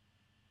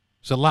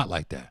 It's a lot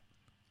like that.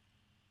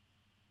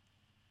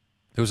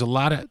 There was a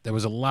lot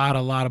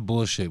of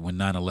bullshit when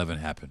 9/11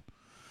 happened.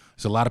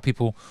 There's a lot of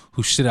people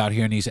who sit out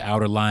here in these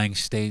outer lying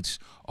states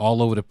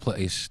all over the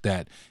place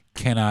that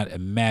cannot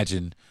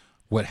imagine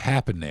what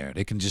happened there.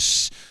 They can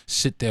just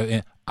sit there.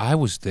 And I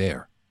was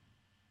there.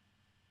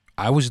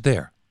 I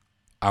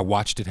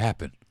watched it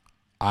happen.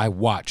 I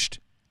watched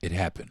it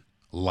happen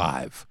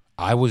live.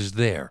 I was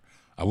there.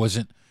 I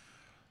wasn't,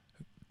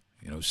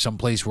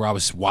 someplace where I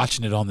was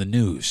watching it on the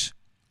news.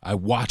 I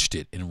watched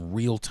it in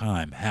real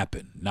time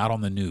happen, not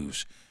on the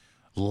news,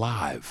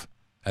 live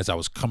as I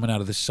was coming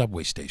out of the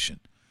subway station.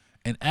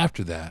 And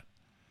after that,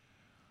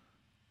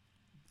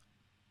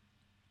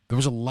 there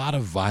was a lot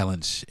of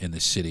violence in the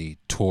city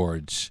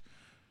towards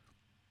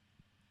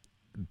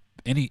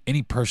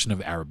any person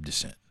of Arab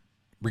descent,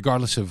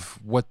 regardless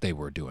of what they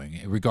were doing,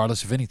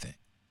 regardless of anything.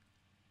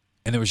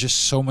 And there was just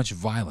so much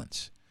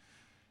violence.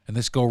 And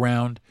this go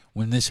round,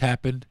 when this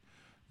happened,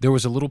 there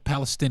was a little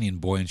Palestinian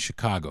boy in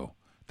Chicago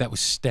that was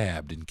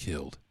stabbed and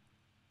killed.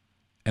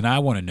 And I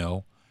want to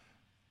know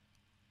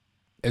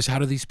is how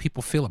do these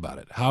people feel about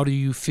it? How do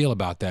you feel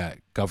about that,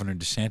 Governor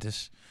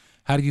DeSantis?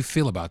 How do you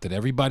feel about that?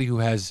 Everybody who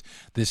has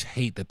this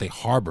hate that they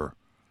harbor,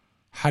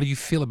 how do you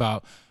feel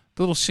about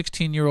the little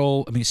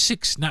 6-year-old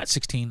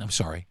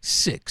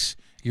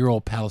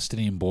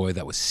Palestinian boy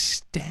that was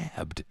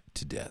stabbed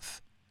to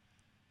death?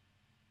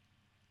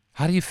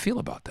 How do you feel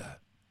about that?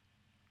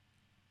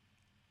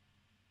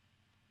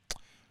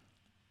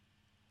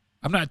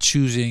 I'm not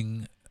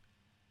choosing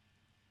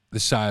the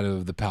side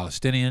of the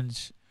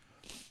Palestinians,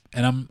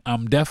 and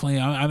I'm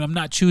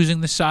not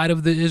choosing the side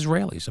of the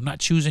Israelis. I'm not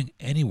choosing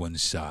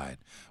anyone's side.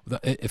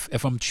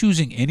 If I'm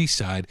choosing any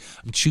side,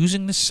 I'm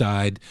choosing the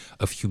side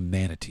of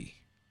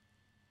humanity.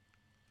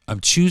 I'm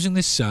choosing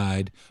the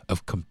side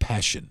of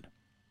compassion.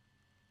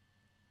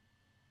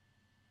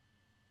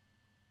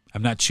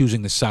 I'm not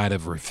choosing the side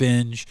of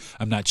revenge.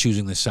 I'm not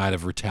choosing the side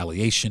of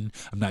retaliation.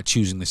 I'm not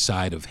choosing the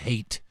side of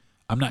hate.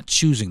 I'm not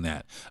choosing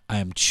that. I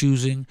am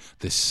choosing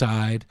the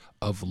side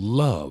of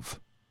love.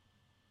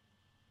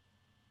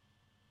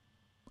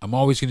 I'm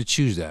always going to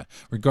choose that,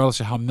 regardless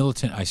of how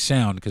militant I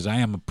sound, because I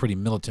am a pretty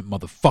militant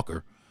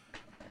motherfucker.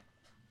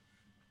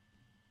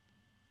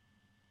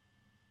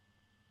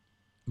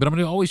 But I'm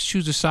going to always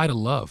choose the side of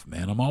love,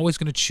 man. I'm always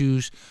going to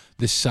choose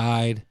the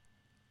side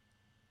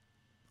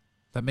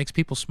that makes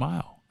people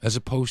smile, as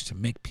opposed to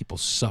make people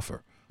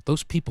suffer.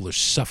 Those people are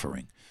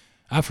suffering.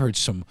 I've heard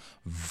some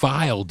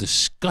vile,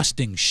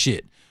 disgusting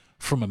shit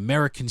from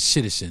American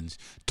citizens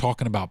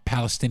talking about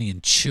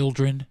Palestinian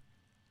children.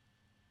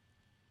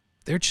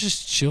 They're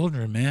just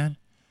children, man.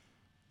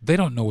 They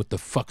don't know what the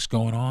fuck's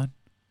going on.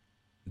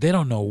 They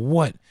don't know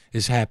what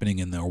is happening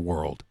in their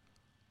world.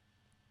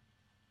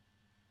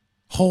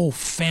 Whole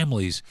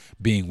families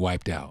being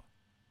wiped out.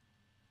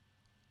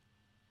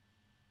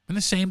 And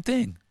the same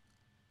thing.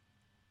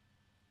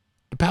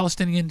 The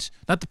Palestinians,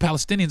 not the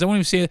Palestinians, I won't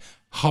even say it,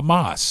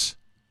 Hamas.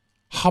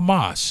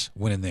 Hamas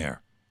went in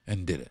there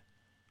and did it.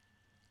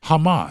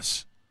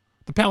 Hamas.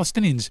 The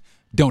Palestinians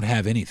don't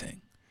have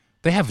anything.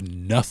 They have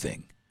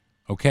nothing.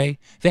 Okay?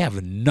 They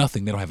have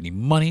nothing. They don't have any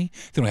money.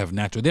 They don't have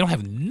natural. They don't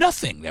have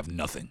nothing. They have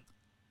nothing.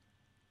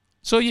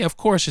 So, yeah, of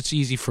course, it's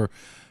easy for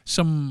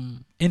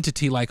some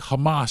entity like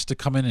Hamas to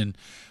come in and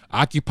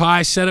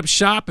occupy, set up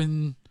shop,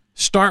 and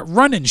start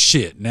running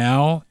shit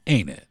now,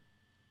 ain't it?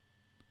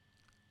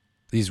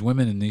 These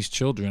women and these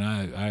children,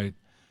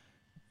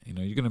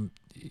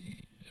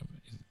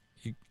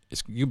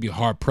 you'll be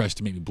hard pressed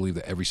to make me believe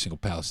that every single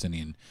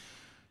Palestinian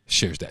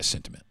shares that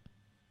sentiment.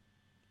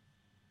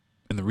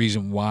 And the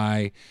reason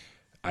why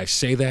I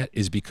say that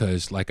is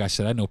because, like I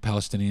said, I know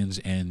Palestinians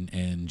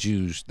and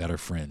Jews that are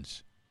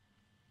friends.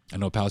 I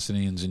know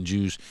Palestinians and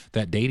Jews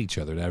that date each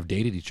other, that have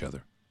dated each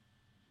other.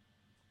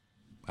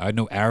 I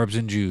know Arabs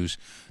and Jews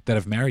that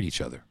have married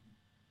each other.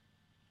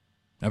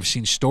 I've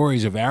seen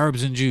stories of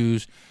Arabs and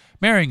Jews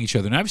marrying each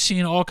other. And I've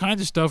seen all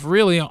kinds of stuff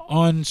really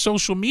on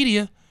social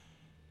media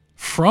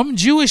from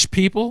Jewish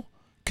people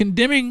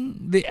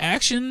condemning the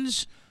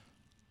actions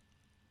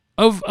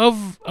of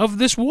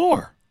this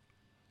war.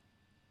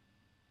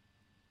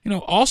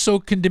 Also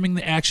condemning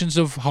the actions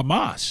of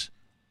Hamas.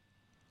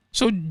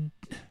 So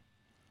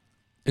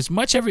as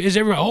much as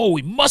everyone,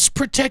 we must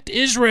protect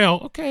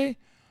Israel. Okay.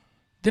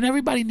 Then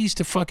everybody needs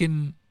to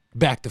fucking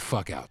back the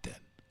fuck out then.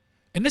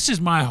 And this is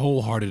my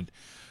wholehearted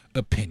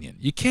opinion.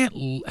 You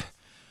can't,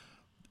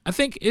 I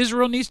think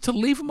Israel needs to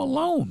leave them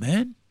alone,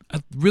 man.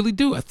 I really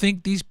do. I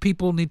think these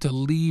people need to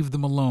leave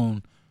them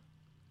alone.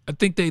 I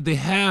think they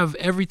have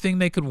everything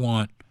they could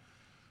want.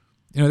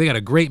 They got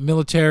a great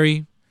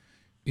military.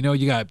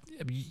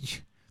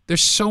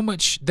 There's so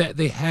much that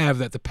they have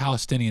that the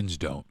Palestinians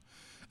don't.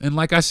 And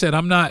like I said,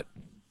 I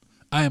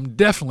am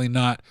definitely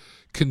not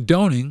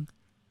condoning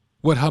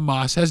what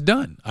Hamas has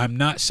done. I'm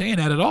not saying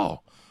that at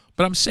all. But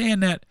But I'm saying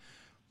that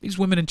these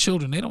women and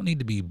children, they don't need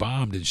to be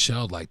bombed and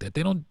shelled like that.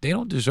 They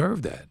don't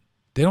deserve that.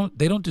 They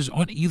don't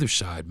on either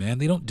side, man.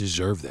 They don't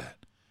deserve that.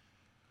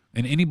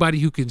 And anybody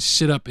who can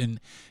sit up and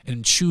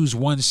choose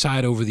one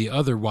side over the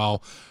other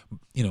while,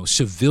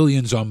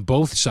 civilians on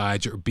both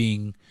sides are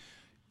being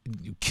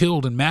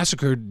killed and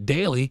massacred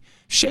daily,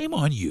 shame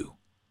on you.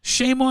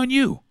 Shame on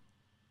you.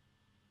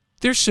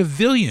 They're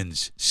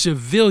civilians.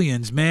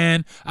 Civilians,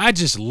 man. I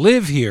just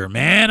live here,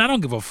 man. I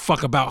don't give a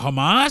fuck about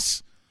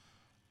Hamas.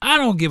 I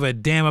don't give a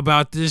damn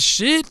about this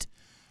shit.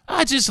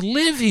 I just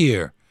live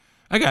here.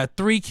 I got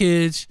 3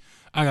 kids.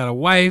 I got a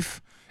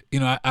wife.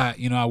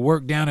 I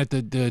work down at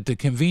the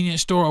convenience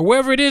store or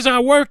wherever it is I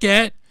work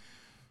at.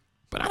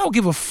 But I don't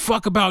give a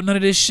fuck about none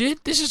of this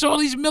shit. This is all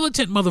these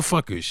militant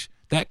motherfuckers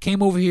that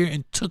came over here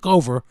and took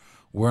over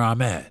where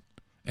I'm at.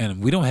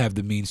 And we don't have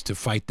the means to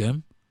fight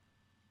them.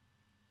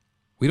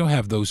 We don't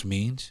have those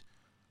means.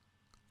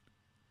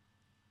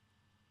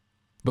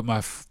 But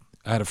I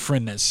had a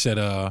friend that said,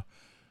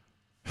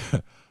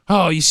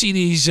 oh, you see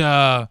these,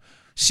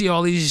 see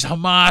all these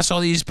Hamas,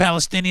 all these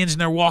Palestinians,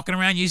 and they're walking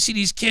around. You see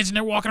these kids, and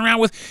they're walking around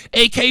with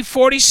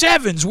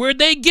AK-47s. Where'd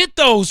they get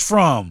those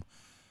from?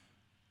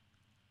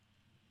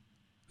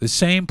 The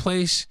same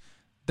place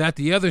that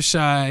the other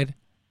side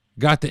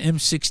got the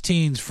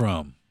M16s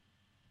from.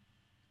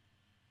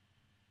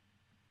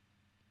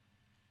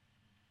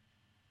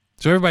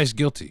 So everybody's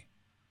guilty.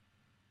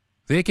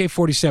 The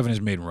AK-47 is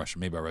made in Russia,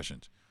 made by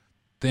Russians.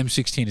 The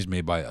M16 is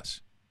made by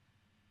us.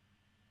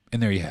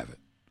 And there you have it.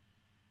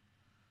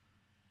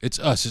 It's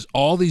us. It's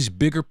all these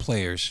bigger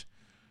players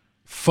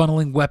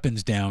funneling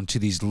weapons down to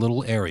these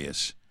little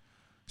areas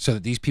so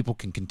that these people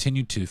can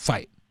continue to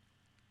fight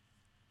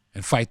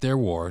and fight their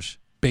wars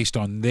based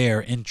on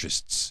their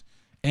interests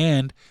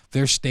and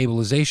their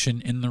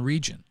stabilization in the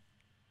region.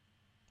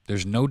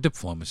 There's no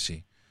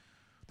diplomacy.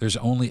 There's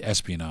only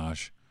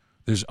espionage.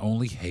 There's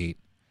only hate,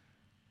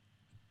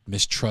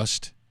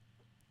 mistrust.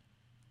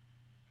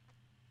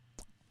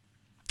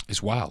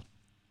 It's wild.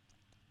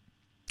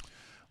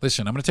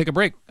 Listen, I'm going to take a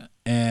break.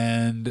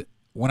 And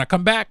when I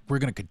come back, we're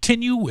going to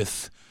continue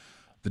with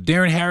the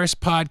Darren Harris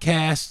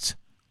Podcast,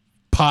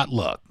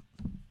 Potluck.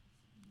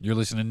 You're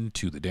listening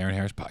to the Darren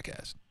Harris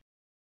Podcast.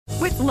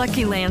 With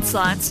Lucky Land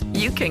Slots,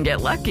 you can get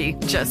lucky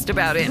just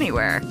about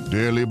anywhere.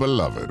 Dearly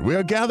beloved, we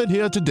are gathered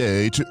here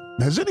today to...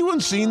 Has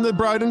anyone seen the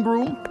bride and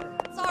groom?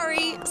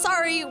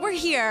 Sorry, we're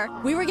here.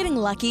 We were getting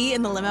lucky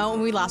in the limo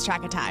and we lost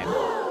track of time.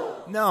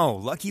 No,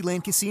 Lucky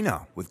Land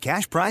Casino, with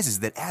cash prizes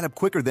that add up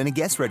quicker than a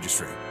guest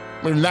registry.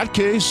 In that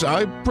case,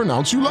 I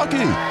pronounce you lucky.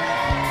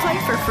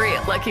 Play for free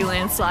at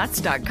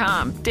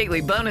LuckyLandSlots.com.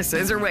 Daily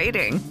bonuses are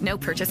waiting. No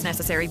purchase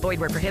necessary. Void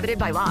where prohibited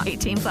by law.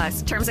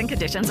 18+. Terms and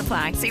conditions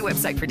apply. See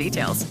website for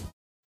details.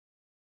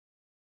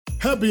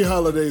 Happy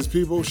holidays,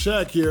 people.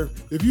 Shaq here.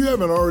 If you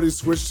haven't already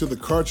switched to the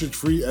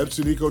cartridge-free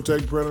Epson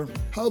EcoTank printer,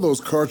 how are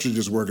those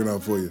cartridges working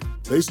out for you?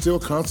 They still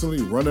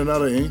constantly running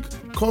out of ink,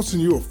 costing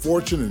you a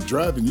fortune and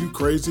driving you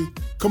crazy?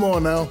 Come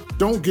on now,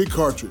 don't get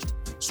cartridged.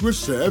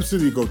 Switch to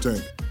Epson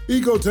EcoTank.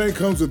 EcoTank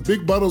comes with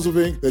big bottles of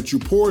ink that you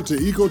pour into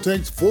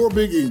EcoTank's 4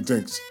 big ink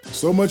tanks.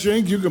 So much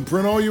ink you can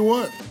print all you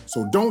want.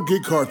 So don't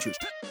get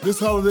cartridged. This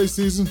holiday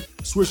season,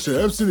 switch to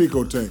Epson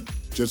EcoTank.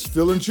 Just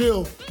fill and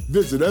chill.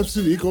 Visit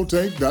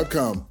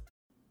EpsonEcoTank.com.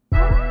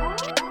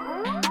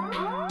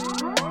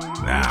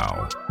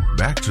 Now,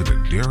 back to the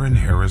Darren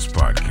Harris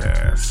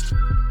Podcast.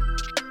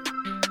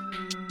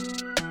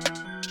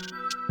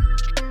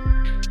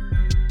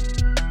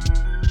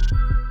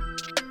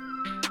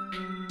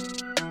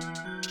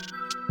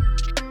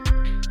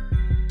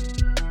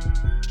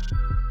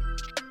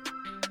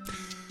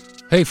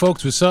 Hey,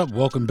 folks, what's up?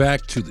 Welcome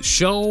back to the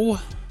show.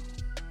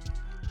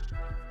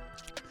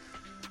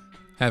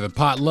 Having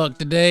potluck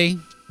today.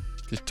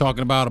 Just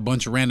talking about a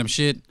bunch of random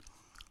shit.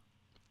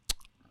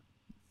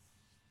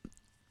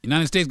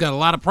 United States got a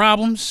lot of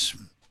problems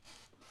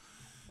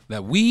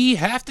that we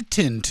have to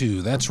tend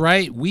to. That's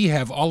right. We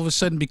have all of a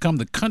sudden become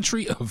the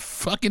country of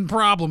fucking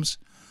problems.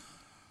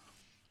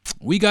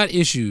 We got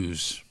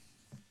issues.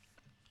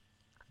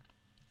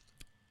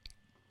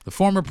 The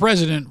former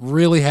president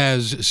really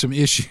has some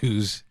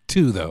issues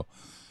too, though.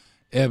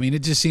 I mean,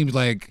 it just seems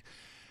like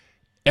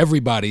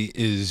everybody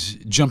is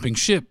jumping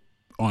ship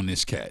on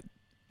this cat.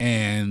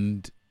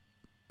 And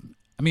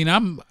I mean,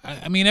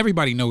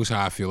 everybody knows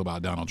how I feel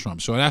about Donald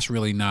Trump, so that's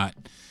really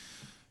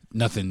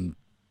nothing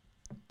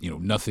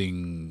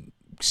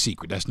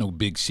secret. That's no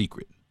big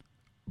secret.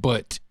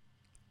 But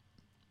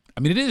I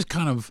mean, it is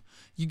kind of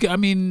you got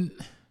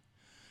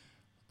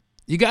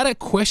to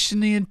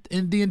question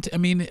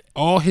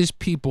all his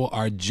people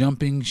are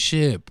jumping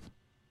ship.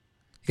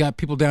 You got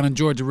people down in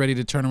Georgia ready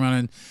to turn around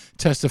and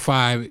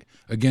testify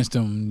against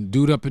him.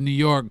 Dude up in New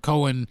York,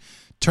 Cohen,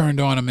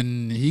 turned on him,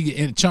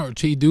 and Trump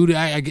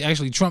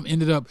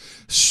ended up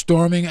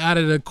storming out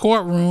of the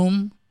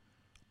courtroom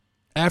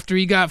after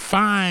he got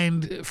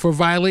fined for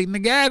violating the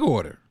gag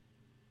order.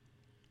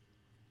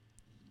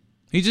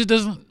 He just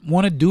doesn't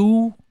want to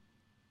do.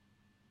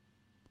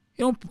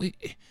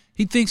 He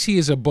He thinks he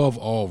is above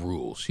all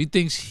rules. He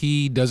thinks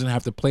he doesn't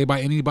have to play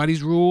by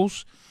anybody's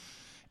rules.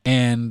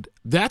 And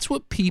that's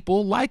what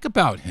people like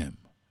about him.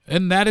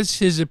 And that is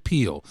his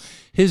appeal.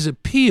 His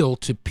appeal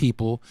to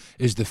people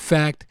is the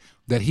fact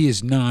that he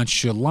is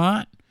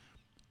nonchalant.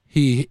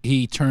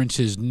 He turns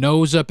his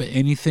nose up at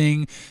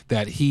anything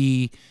that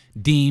he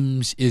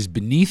deems is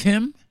beneath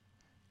him.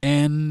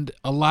 And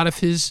a lot of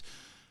his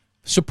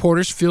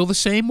supporters feel the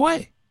same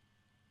way.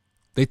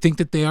 They think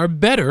that they are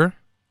better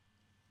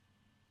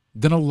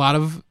than a lot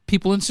of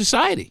people in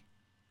society.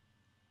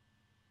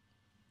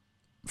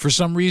 For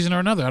some reason or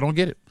another. I don't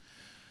get it.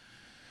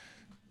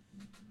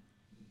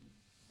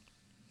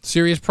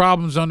 Serious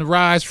problems on the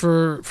rise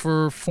for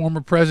former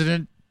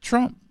President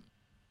Trump.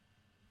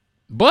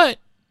 But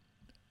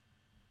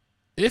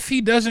if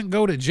he doesn't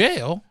go to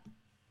jail,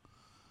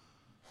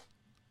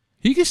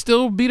 he could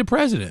still be the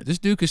president. This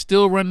dude could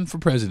still run for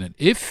president.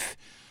 If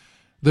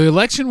the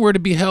election were to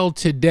be held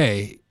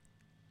today,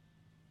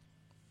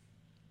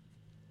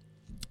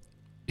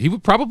 he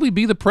would probably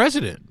be the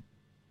president.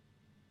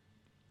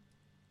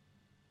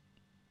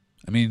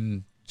 I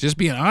mean, just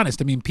being honest,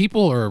 I mean,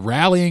 people are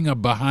rallying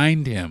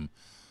behind him.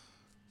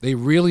 They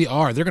really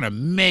are. They're going to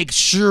make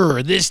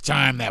sure this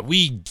time that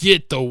we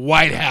get the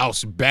White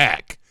House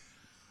back.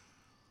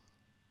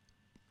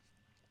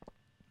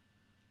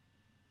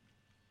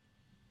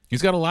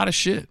 He's got a lot of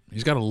shit.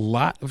 He's got a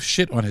lot of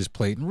shit on his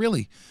plate. And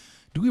really,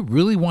 do we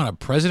really want a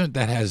president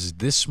that has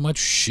this much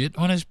shit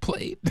on his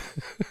plate?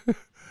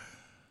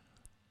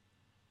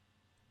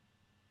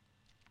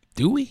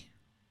 Do we?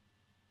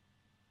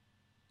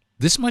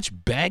 This much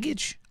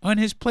baggage on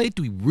his plate?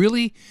 Do we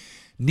really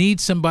need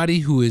somebody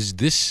who is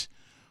this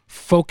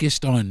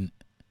focused on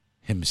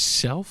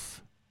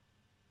himself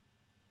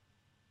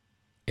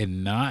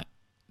and not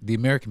the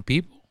American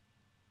people?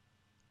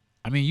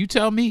 I mean, you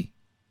tell me.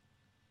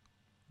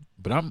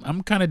 But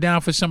I'm kind of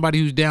down for somebody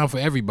who's down for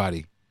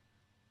everybody.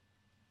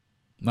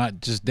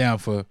 Not just down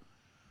for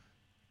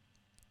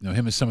him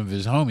and some of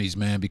his homies,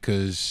 man,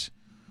 because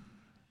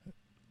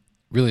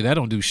really that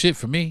don't do shit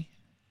for me.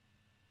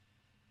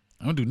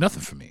 I don't do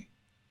nothing for me.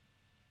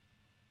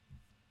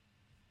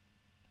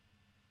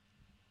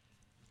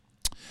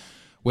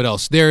 What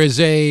else? There is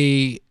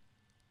a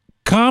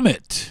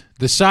comet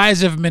the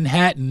size of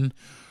Manhattan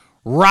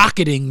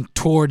rocketing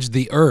towards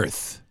the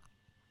Earth.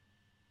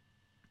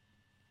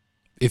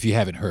 If you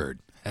haven't heard.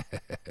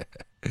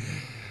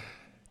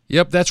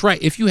 Yep, that's right.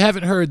 If you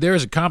haven't heard, there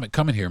is a comet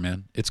coming here,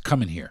 man. It's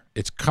coming here.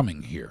 It's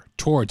coming here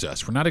towards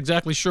us. We're not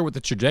exactly sure what the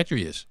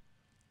trajectory is.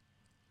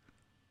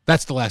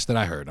 That's the last that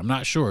I heard. I'm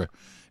not sure.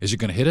 Is it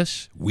going to hit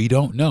us? We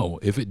don't know.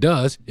 If it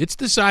does, it's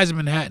the size of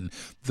Manhattan.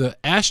 The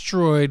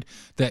asteroid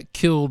that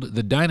killed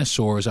the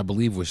dinosaurs, I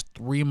believe, was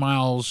 3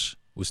 miles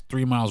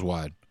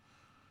wide.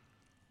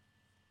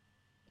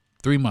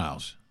 3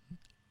 miles.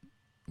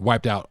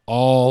 Wiped out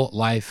all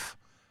life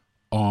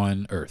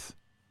on Earth.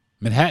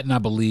 Manhattan, I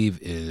believe,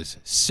 is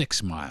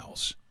 6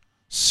 miles.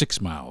 6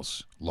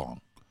 miles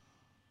long.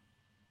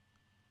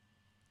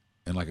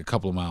 And like a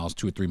couple of miles,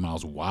 2 or 3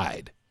 miles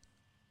wide.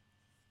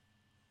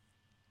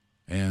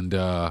 And,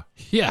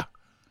 yeah.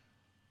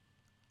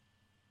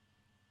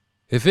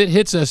 If it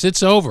hits us,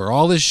 it's over.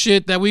 All this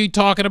shit that we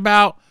talking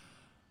about,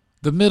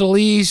 the Middle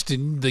East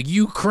and the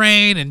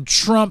Ukraine and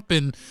Trump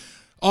and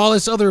all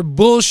this other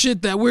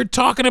bullshit that we're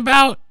talking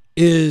about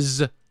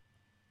is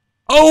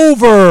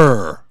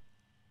over.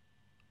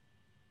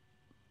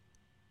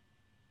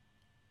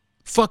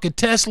 Fuck a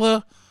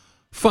Tesla.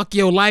 Fuck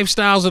your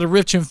lifestyles of the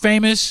rich and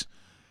famous.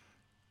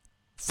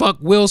 Fuck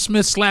Will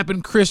Smith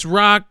slapping Chris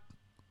Rock.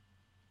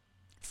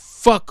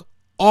 Fuck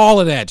all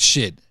of that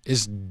shit.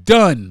 It's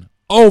done.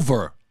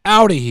 Over.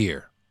 Out of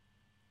here.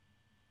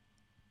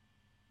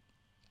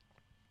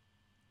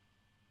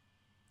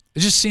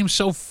 It just seems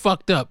so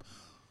fucked up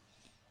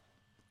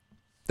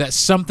that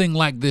something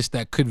like this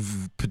that could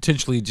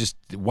potentially just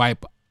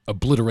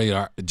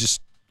obliterate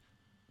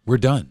we're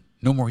done.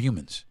 No more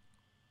humans.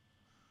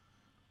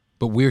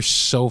 But we're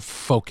so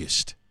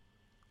focused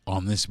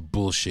on this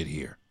bullshit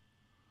here.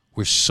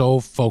 We're so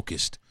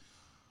focused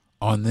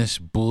on this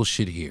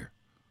bullshit here.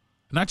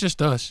 Not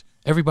just us,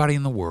 everybody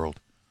in the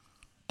world.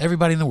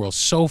 Everybody in the world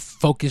so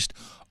focused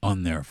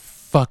on their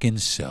fucking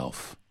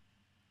self.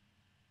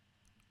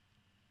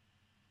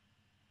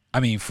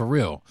 I mean, for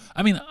real.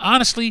 I mean,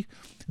 honestly,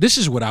 this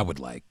is what I would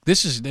like.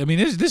 This is, I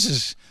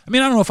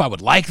don't know if I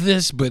would like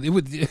this, but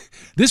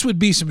this would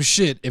be some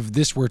shit if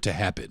this were to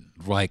happen.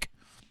 Like,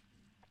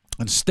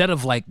 instead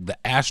of like the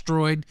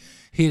asteroid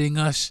hitting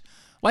us,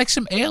 like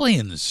some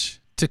aliens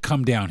to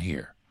come down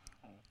here.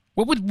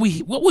 Would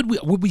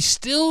we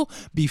still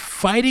be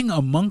fighting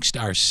amongst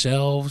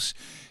ourselves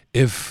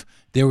if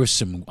there was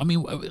some,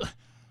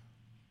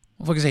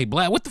 motherfuckers say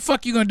black. What the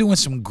fuck you gonna do when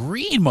some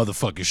green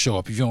motherfuckers show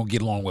up if you don't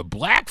get along with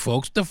black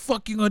folks? What the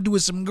fuck you gonna do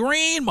with some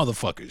green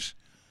motherfuckers?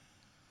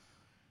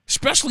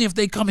 Especially if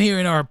they come here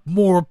and are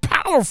more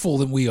powerful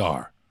than we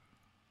are.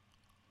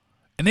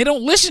 And they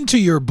don't listen to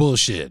your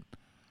bullshit.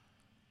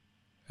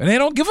 And they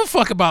don't give a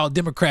fuck about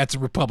Democrats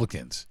and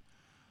Republicans.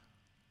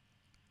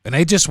 And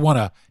they just want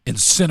to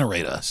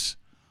incinerate us.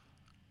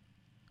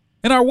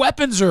 And our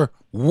weapons are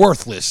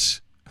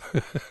worthless.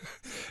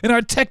 And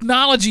our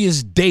technology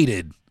is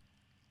dated.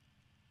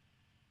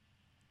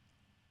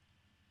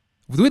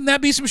 Wouldn't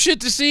that be some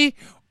shit to see?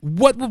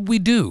 What would we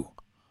do?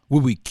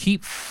 Would we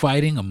keep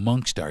fighting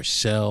amongst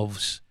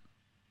ourselves?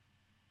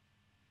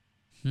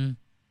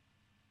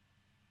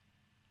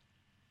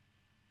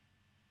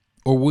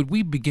 Or would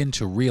we begin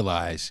to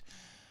realize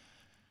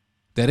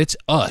that it's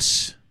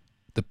us,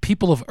 the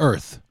people of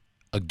Earth,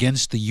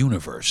 against the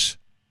universe?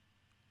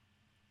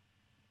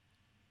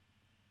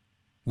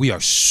 We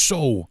are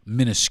so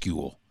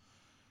minuscule,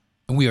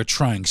 and we are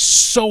trying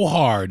so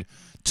hard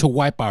to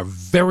wipe our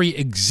very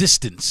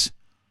existence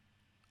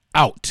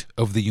out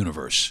of the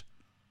universe.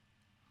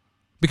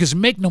 Because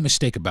make no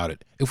mistake about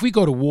it, if we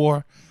go to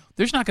war,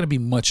 there's not going to be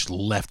much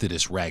left of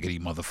this raggedy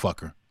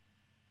motherfucker.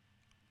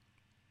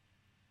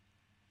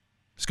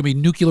 It's going to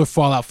be nuclear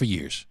fallout for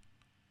years.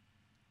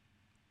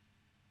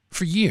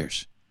 For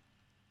years.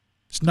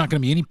 It's not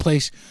going to be any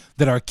place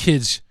that our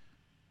kids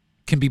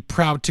can be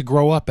proud to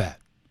grow up at.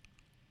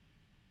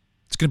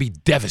 It's going to be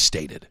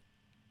devastated.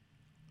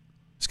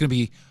 It's going to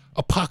be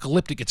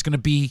apocalyptic. It's going to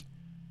be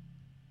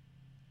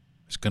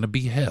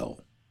hell.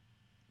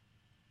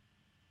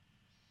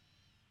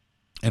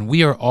 And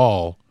we are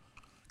all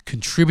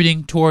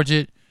contributing towards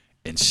it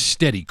and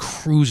steady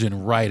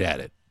cruising right at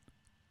it.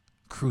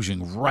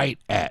 Cruising right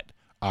at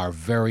our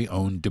very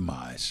own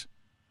demise.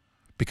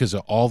 Because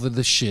of all of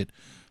the shit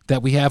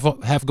that we have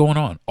going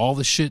on. All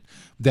the shit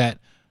that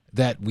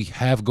we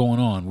have going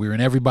on. We're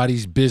in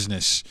everybody's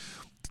business.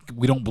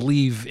 We don't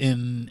believe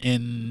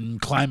in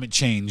climate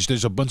change.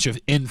 There's a bunch of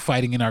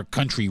infighting in our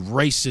country,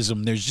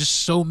 racism. There's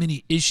just so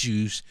many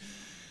issues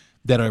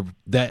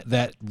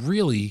that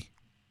really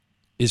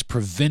is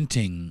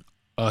preventing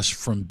us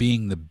from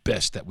being the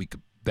best that we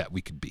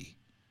could be.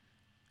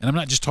 And I'm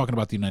not just talking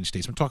about the United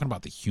States. I'm talking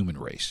about the human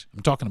race.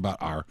 I'm talking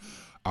about our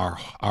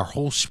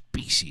whole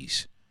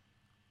species.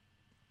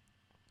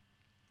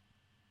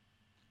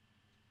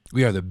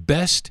 We are the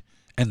best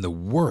and the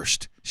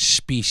worst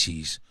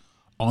species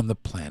on the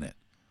planet.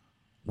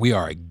 We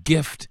are a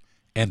gift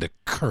and a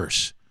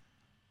curse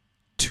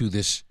to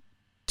this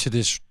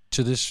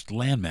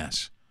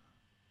landmass.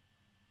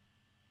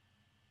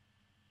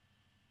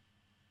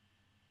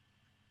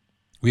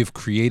 We have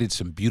created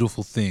some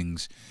beautiful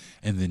things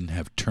and then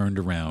have turned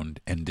around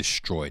and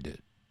destroyed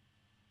it.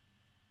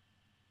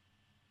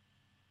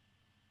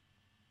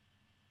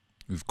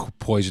 We've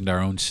poisoned our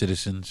own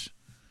citizens.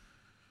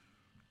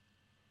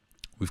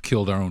 We've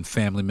killed our own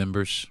family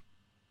members.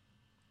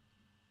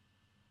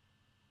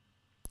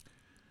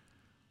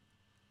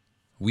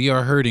 We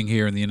are hurting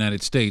here in the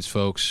United States,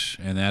 folks,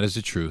 and that is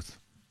the truth.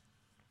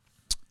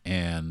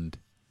 And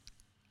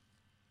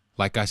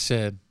like I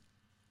said,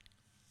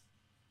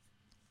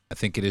 I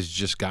think it has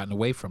just gotten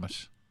away from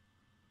us.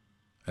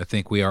 I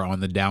think we are on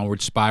the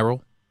downward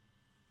spiral.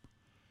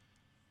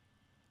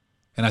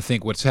 And I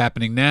think what's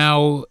happening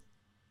now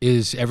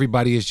is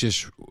everybody is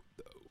just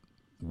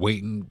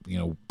waiting,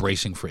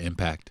 bracing for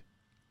impact.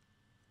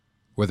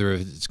 Whether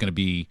it's going to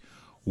be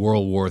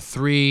World War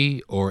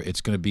III or it's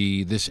going to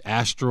be this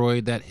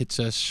asteroid that hits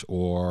us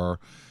or,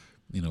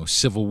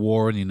 civil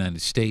war in the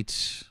United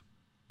States,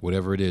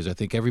 whatever it is. I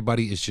think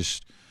everybody is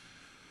just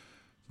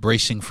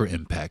bracing for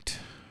impact.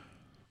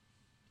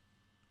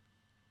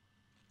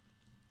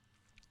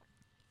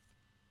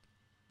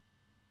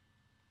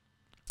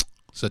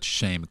 Such a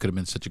shame. It could have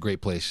been such a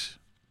great place.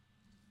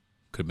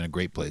 Could have been a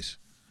great place.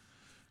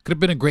 Could have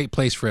been a great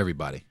place for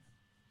everybody.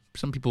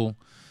 Some people,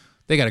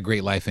 they got a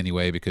great life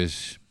anyway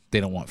because they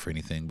don't want for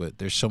anything. But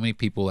there's so many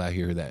people out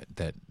here that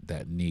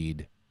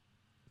need.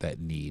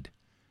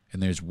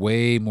 And there's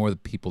way more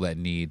people that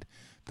need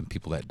than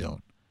people that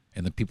don't.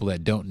 And the people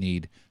that don't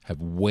need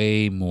have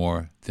way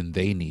more than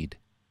they need.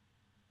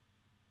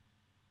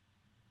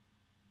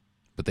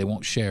 But they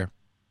won't share.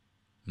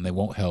 And they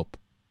won't help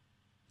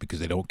because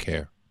they don't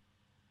care.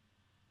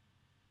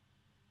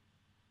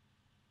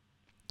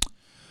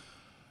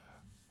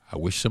 I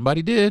wish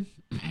somebody did.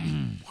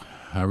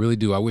 I really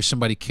do. I wish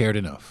somebody cared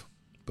enough.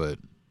 But,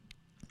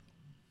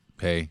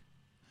 hey,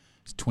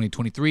 it's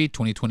 2023,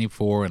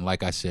 2024, and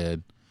like I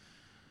said,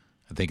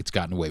 I think it's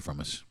gotten away from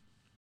us.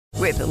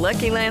 With the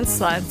Lucky Land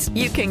Slots,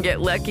 you can get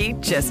lucky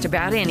just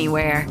about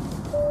anywhere.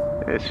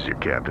 This is your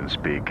captain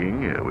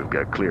speaking. We've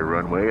got clear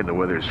runway and the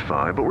weather's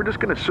fine, but we're just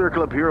going to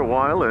circle up here a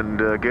while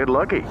and get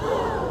lucky.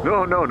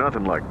 No,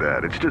 nothing like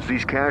that. It's just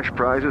these cash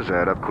prizes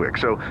add up quick.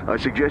 So I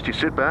suggest you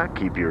sit back,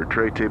 keep your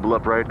tray table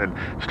upright, and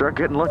start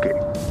getting lucky.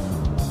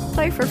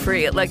 Play for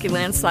free at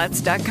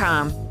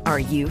LuckyLandSlots.com. Are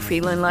you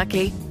feeling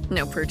lucky?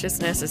 No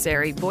purchase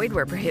necessary. Void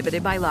where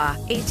prohibited by law.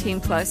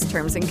 18+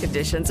 terms and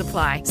conditions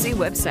apply. See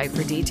website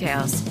for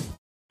details.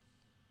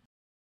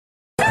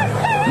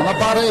 Mga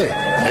pare,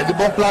 Eddie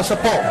Bong Plaza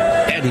po.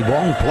 Eddie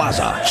Bong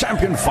Plaza,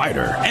 champion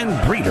fighter and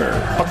breeder.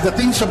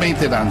 Pagdating sa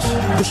maintenance,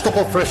 gusto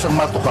ko fresh ang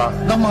matuka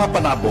ng mga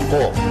panabong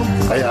ko.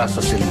 Kaya sa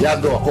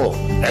Silyado ako.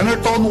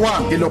 Enertone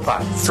 1 kilo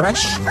pa.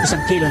 Fresh?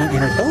 1 kilo ng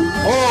Enertone?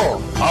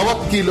 Oo, bawat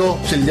kilo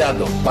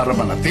Silyado para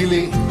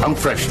manatili ang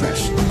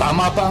freshness.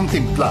 Tama pa ang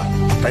timpla.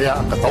 Kaya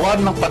ang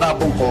katawan ng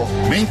panabong ko,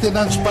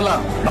 maintenance pa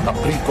lang,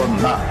 naka-precon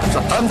na.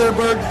 Sa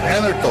Thunderbird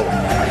Enertone,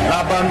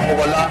 laban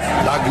o wala,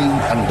 laging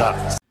handa.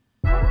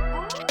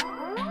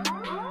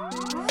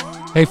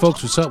 Hey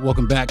folks, what's up?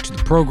 Welcome back to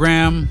the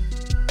program.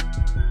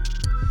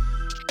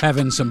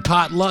 Having some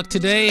potluck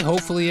today.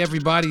 Hopefully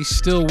everybody's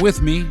still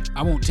with me.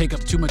 I won't take up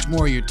too much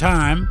more of your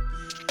time.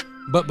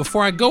 But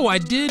before I go, I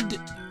did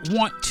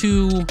want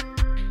to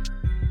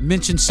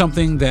mention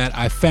something that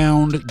I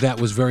found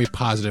that was very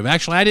positive.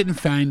 Actually, I didn't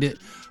find it.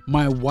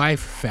 My wife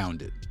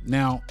found it.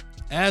 Now,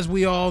 as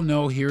we all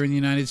know here in the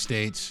United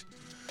States,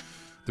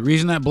 the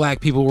reason that black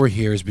people were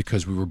here is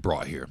because we were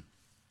brought here.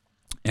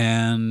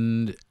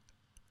 And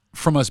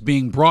from us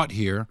being brought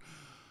here,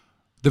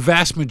 the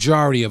vast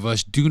majority of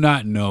us do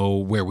not know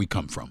where we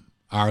come from.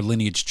 Our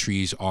lineage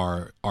trees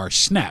are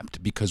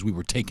snapped because we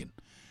were taken.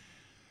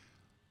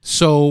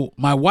 So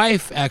my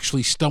wife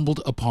actually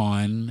stumbled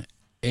upon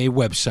a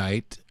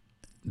website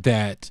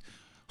that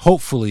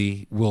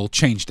hopefully will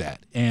change that.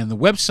 And the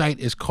website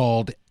is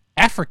called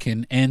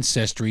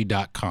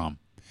AfricanAncestry.com.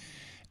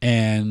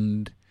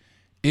 And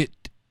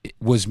it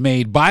was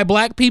made by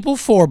black people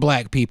for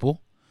black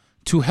people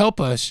to help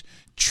us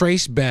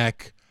trace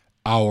back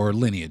our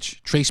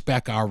lineage, trace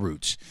back our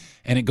roots.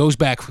 And it goes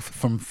back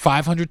from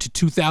 500 to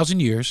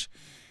 2,000 years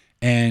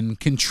and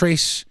can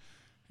trace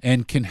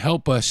and can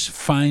help us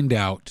find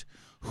out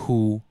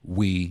who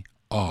we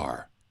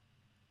are.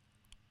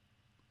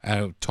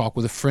 I talked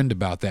with a friend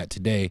about that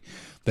today,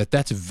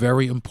 that's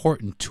very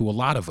important to a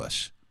lot of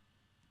us,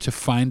 to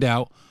find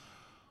out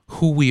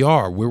who we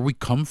are, where we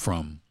come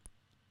from.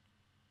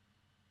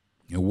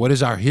 You know, what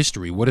is our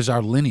history? What is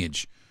our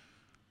lineage?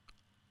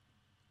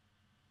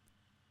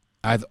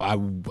 I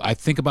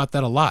think about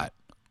that a lot.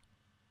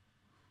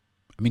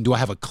 I mean, do I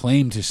have a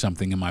claim to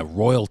something? Am I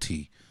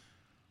royalty?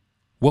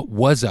 What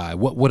was I?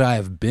 What would I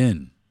have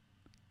been?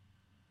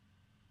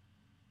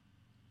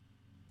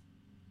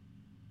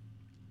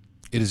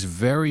 It is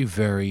very,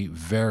 very,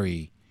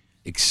 very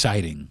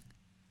exciting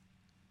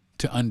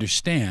to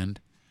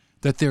understand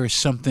that there is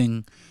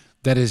something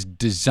that is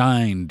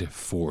designed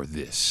for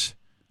this.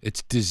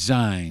 It's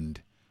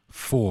designed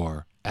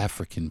for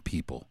African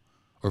people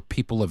or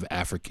people of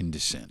African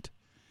descent.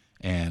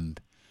 And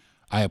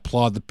I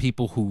applaud the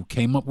people who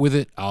came up with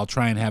it. I'll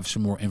try and have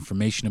some more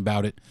information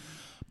about it.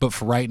 But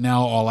for right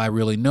now, all I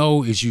really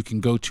know is you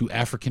can go to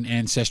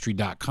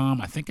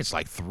AfricanAncestry.com. I think it's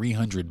like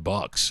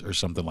 $300 or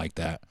something like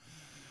that.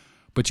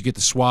 But you get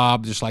the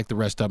swab, just like the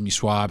rest of them. You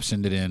swab,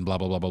 send it in, blah,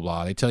 blah, blah, blah,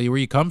 blah. They tell you where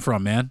you come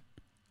from, man.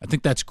 I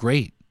think that's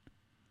great.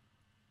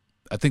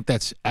 I think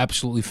that's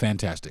absolutely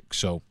fantastic.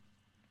 So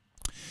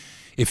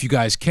if you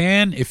guys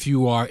can, if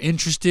you are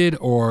interested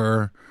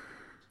or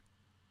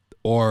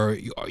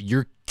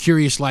you're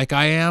curious like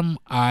I am,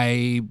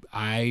 I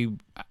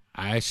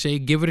say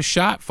give it a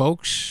shot,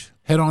 folks.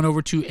 Head on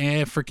over to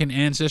African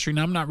Ancestry.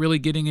 Now, I'm not really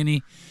getting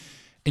any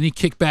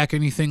kickback or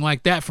anything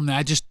like that from that.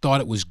 I just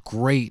thought it was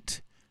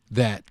great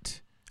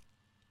that,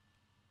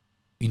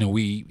 you know,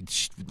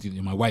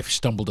 my wife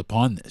stumbled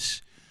upon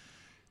this.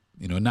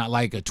 You know, not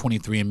like a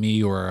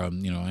 23andMe or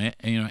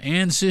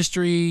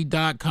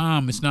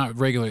Ancestry.com. It's not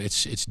regular.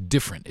 It's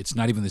different. It's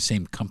not even the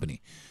same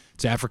company.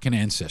 It's African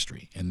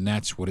Ancestry, and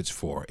that's what it's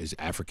for, is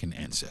African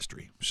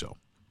Ancestry. So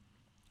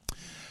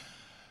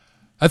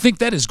I think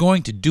that is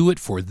going to do it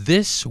for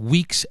this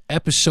week's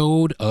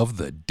episode of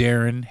the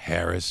Deron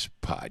Harris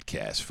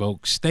Podcast,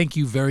 folks. Thank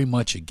you very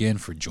much again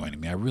for joining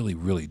me. I really,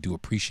 really do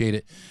appreciate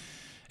it,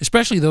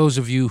 especially those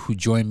of you who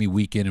join me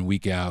week in and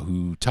week out,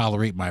 who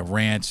tolerate my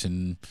rants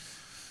and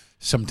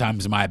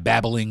sometimes my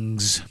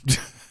babblings.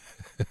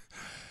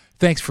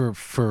 Thanks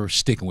for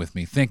sticking with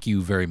me. Thank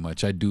you very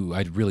much. I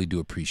really do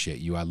appreciate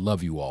you. I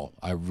love you all.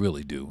 I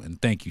really do.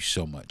 And thank you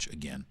so much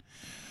again.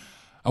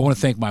 I want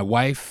to thank my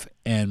wife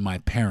and my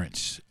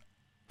parents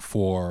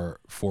for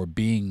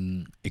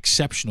being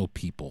exceptional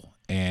people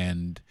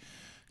and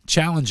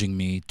challenging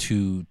me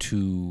to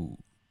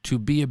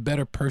be a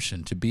better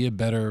person,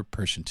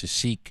 to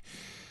seek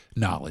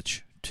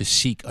knowledge, to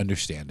seek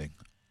understanding.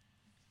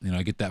 You know,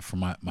 I get that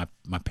from my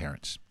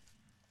parents.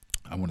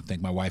 I want to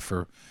thank my wife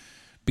for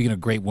being a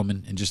great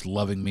woman and just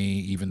loving me,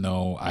 even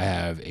though I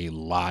have a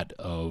lot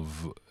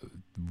of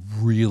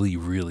really,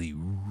 really,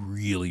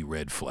 really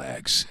red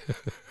flags.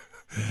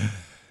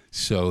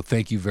 So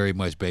thank you very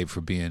much, babe, for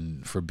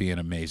being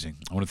amazing.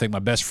 I want to thank my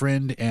best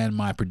friend and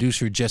my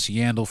producer, Jesse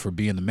Yandel, for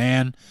being the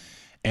man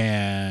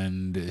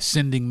and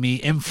sending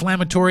me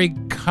inflammatory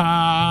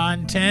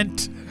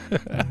content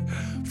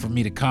for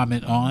me to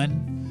comment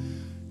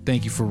on.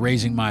 Thank you for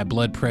raising my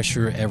blood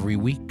pressure every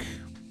week.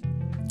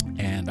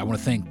 And And I want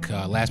to thank,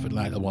 not last but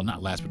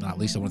not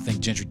least, I want to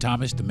thank Gentry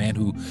Thomas, the man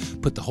who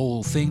put the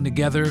whole thing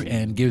together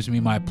and gives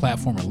me my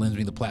platform, or lends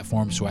me the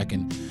platform so I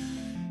can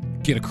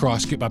get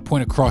my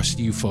point across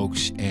to you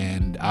folks.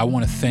 And I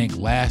want to thank,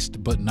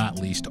 last but not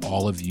least,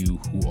 all of you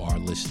who are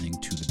listening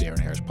to the Deron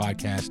Harris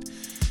podcast.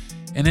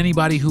 And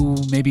anybody who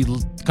may be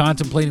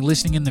contemplating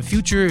listening in the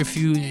future, if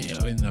you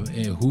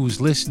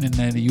who's listening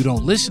and you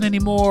don't listen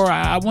anymore,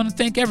 I want to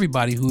thank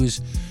everybody who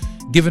has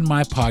given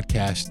my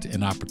podcast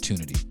an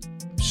opportunity.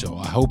 So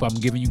I hope I'm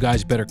giving you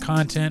guys better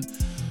content.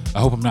 I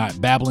hope I'm not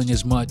babbling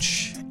as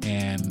much,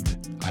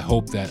 and I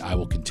hope that I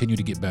will continue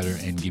to get better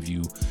and give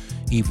you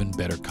even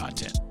better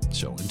content.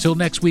 So until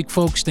next week,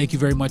 folks, thank you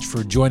very much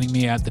for joining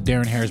me at the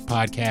Deron Harris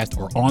podcast,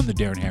 or on the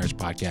Deron Harris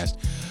podcast.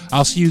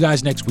 I'll see you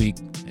guys next week.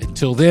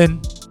 Until then,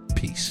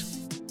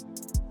 peace.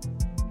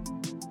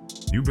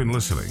 You've been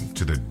listening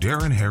to the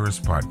Deron Harris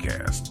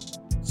podcast.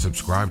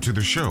 Subscribe to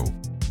the show,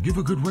 give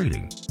a good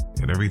rating,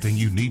 and everything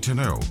you need to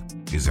know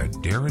is at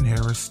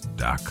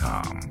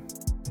DeronHarris.com.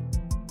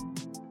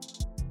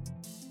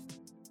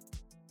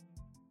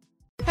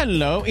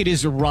 Hello, it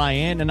is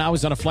Ryan, and I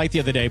was on a flight the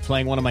other day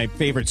playing one of my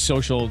favorite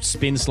social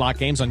spin slot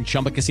games on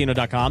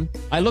ChumbaCasino.com.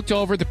 I looked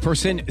over at the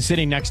person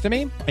sitting next to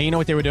me, and you know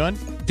what they were doing?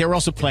 They were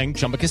also playing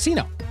Chumba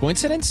Casino.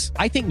 Coincidence?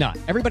 I think not.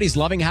 Everybody's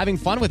loving having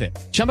fun with it.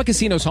 Chumba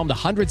Casino is home to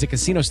hundreds of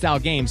casino-style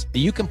games that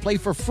you can play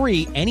for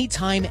free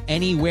anytime,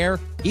 anywhere,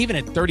 even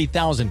at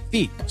 30,000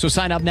 feet. So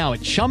sign up now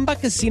at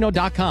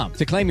ChumbaCasino.com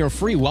to claim your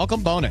free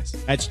welcome bonus.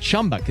 That's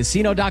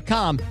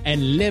ChumbaCasino.com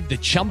and live the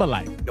Chumba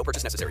life. No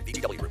purchase necessary.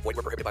 VGW. Void where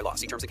prohibited by law.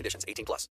 See terms and conditions. 18+.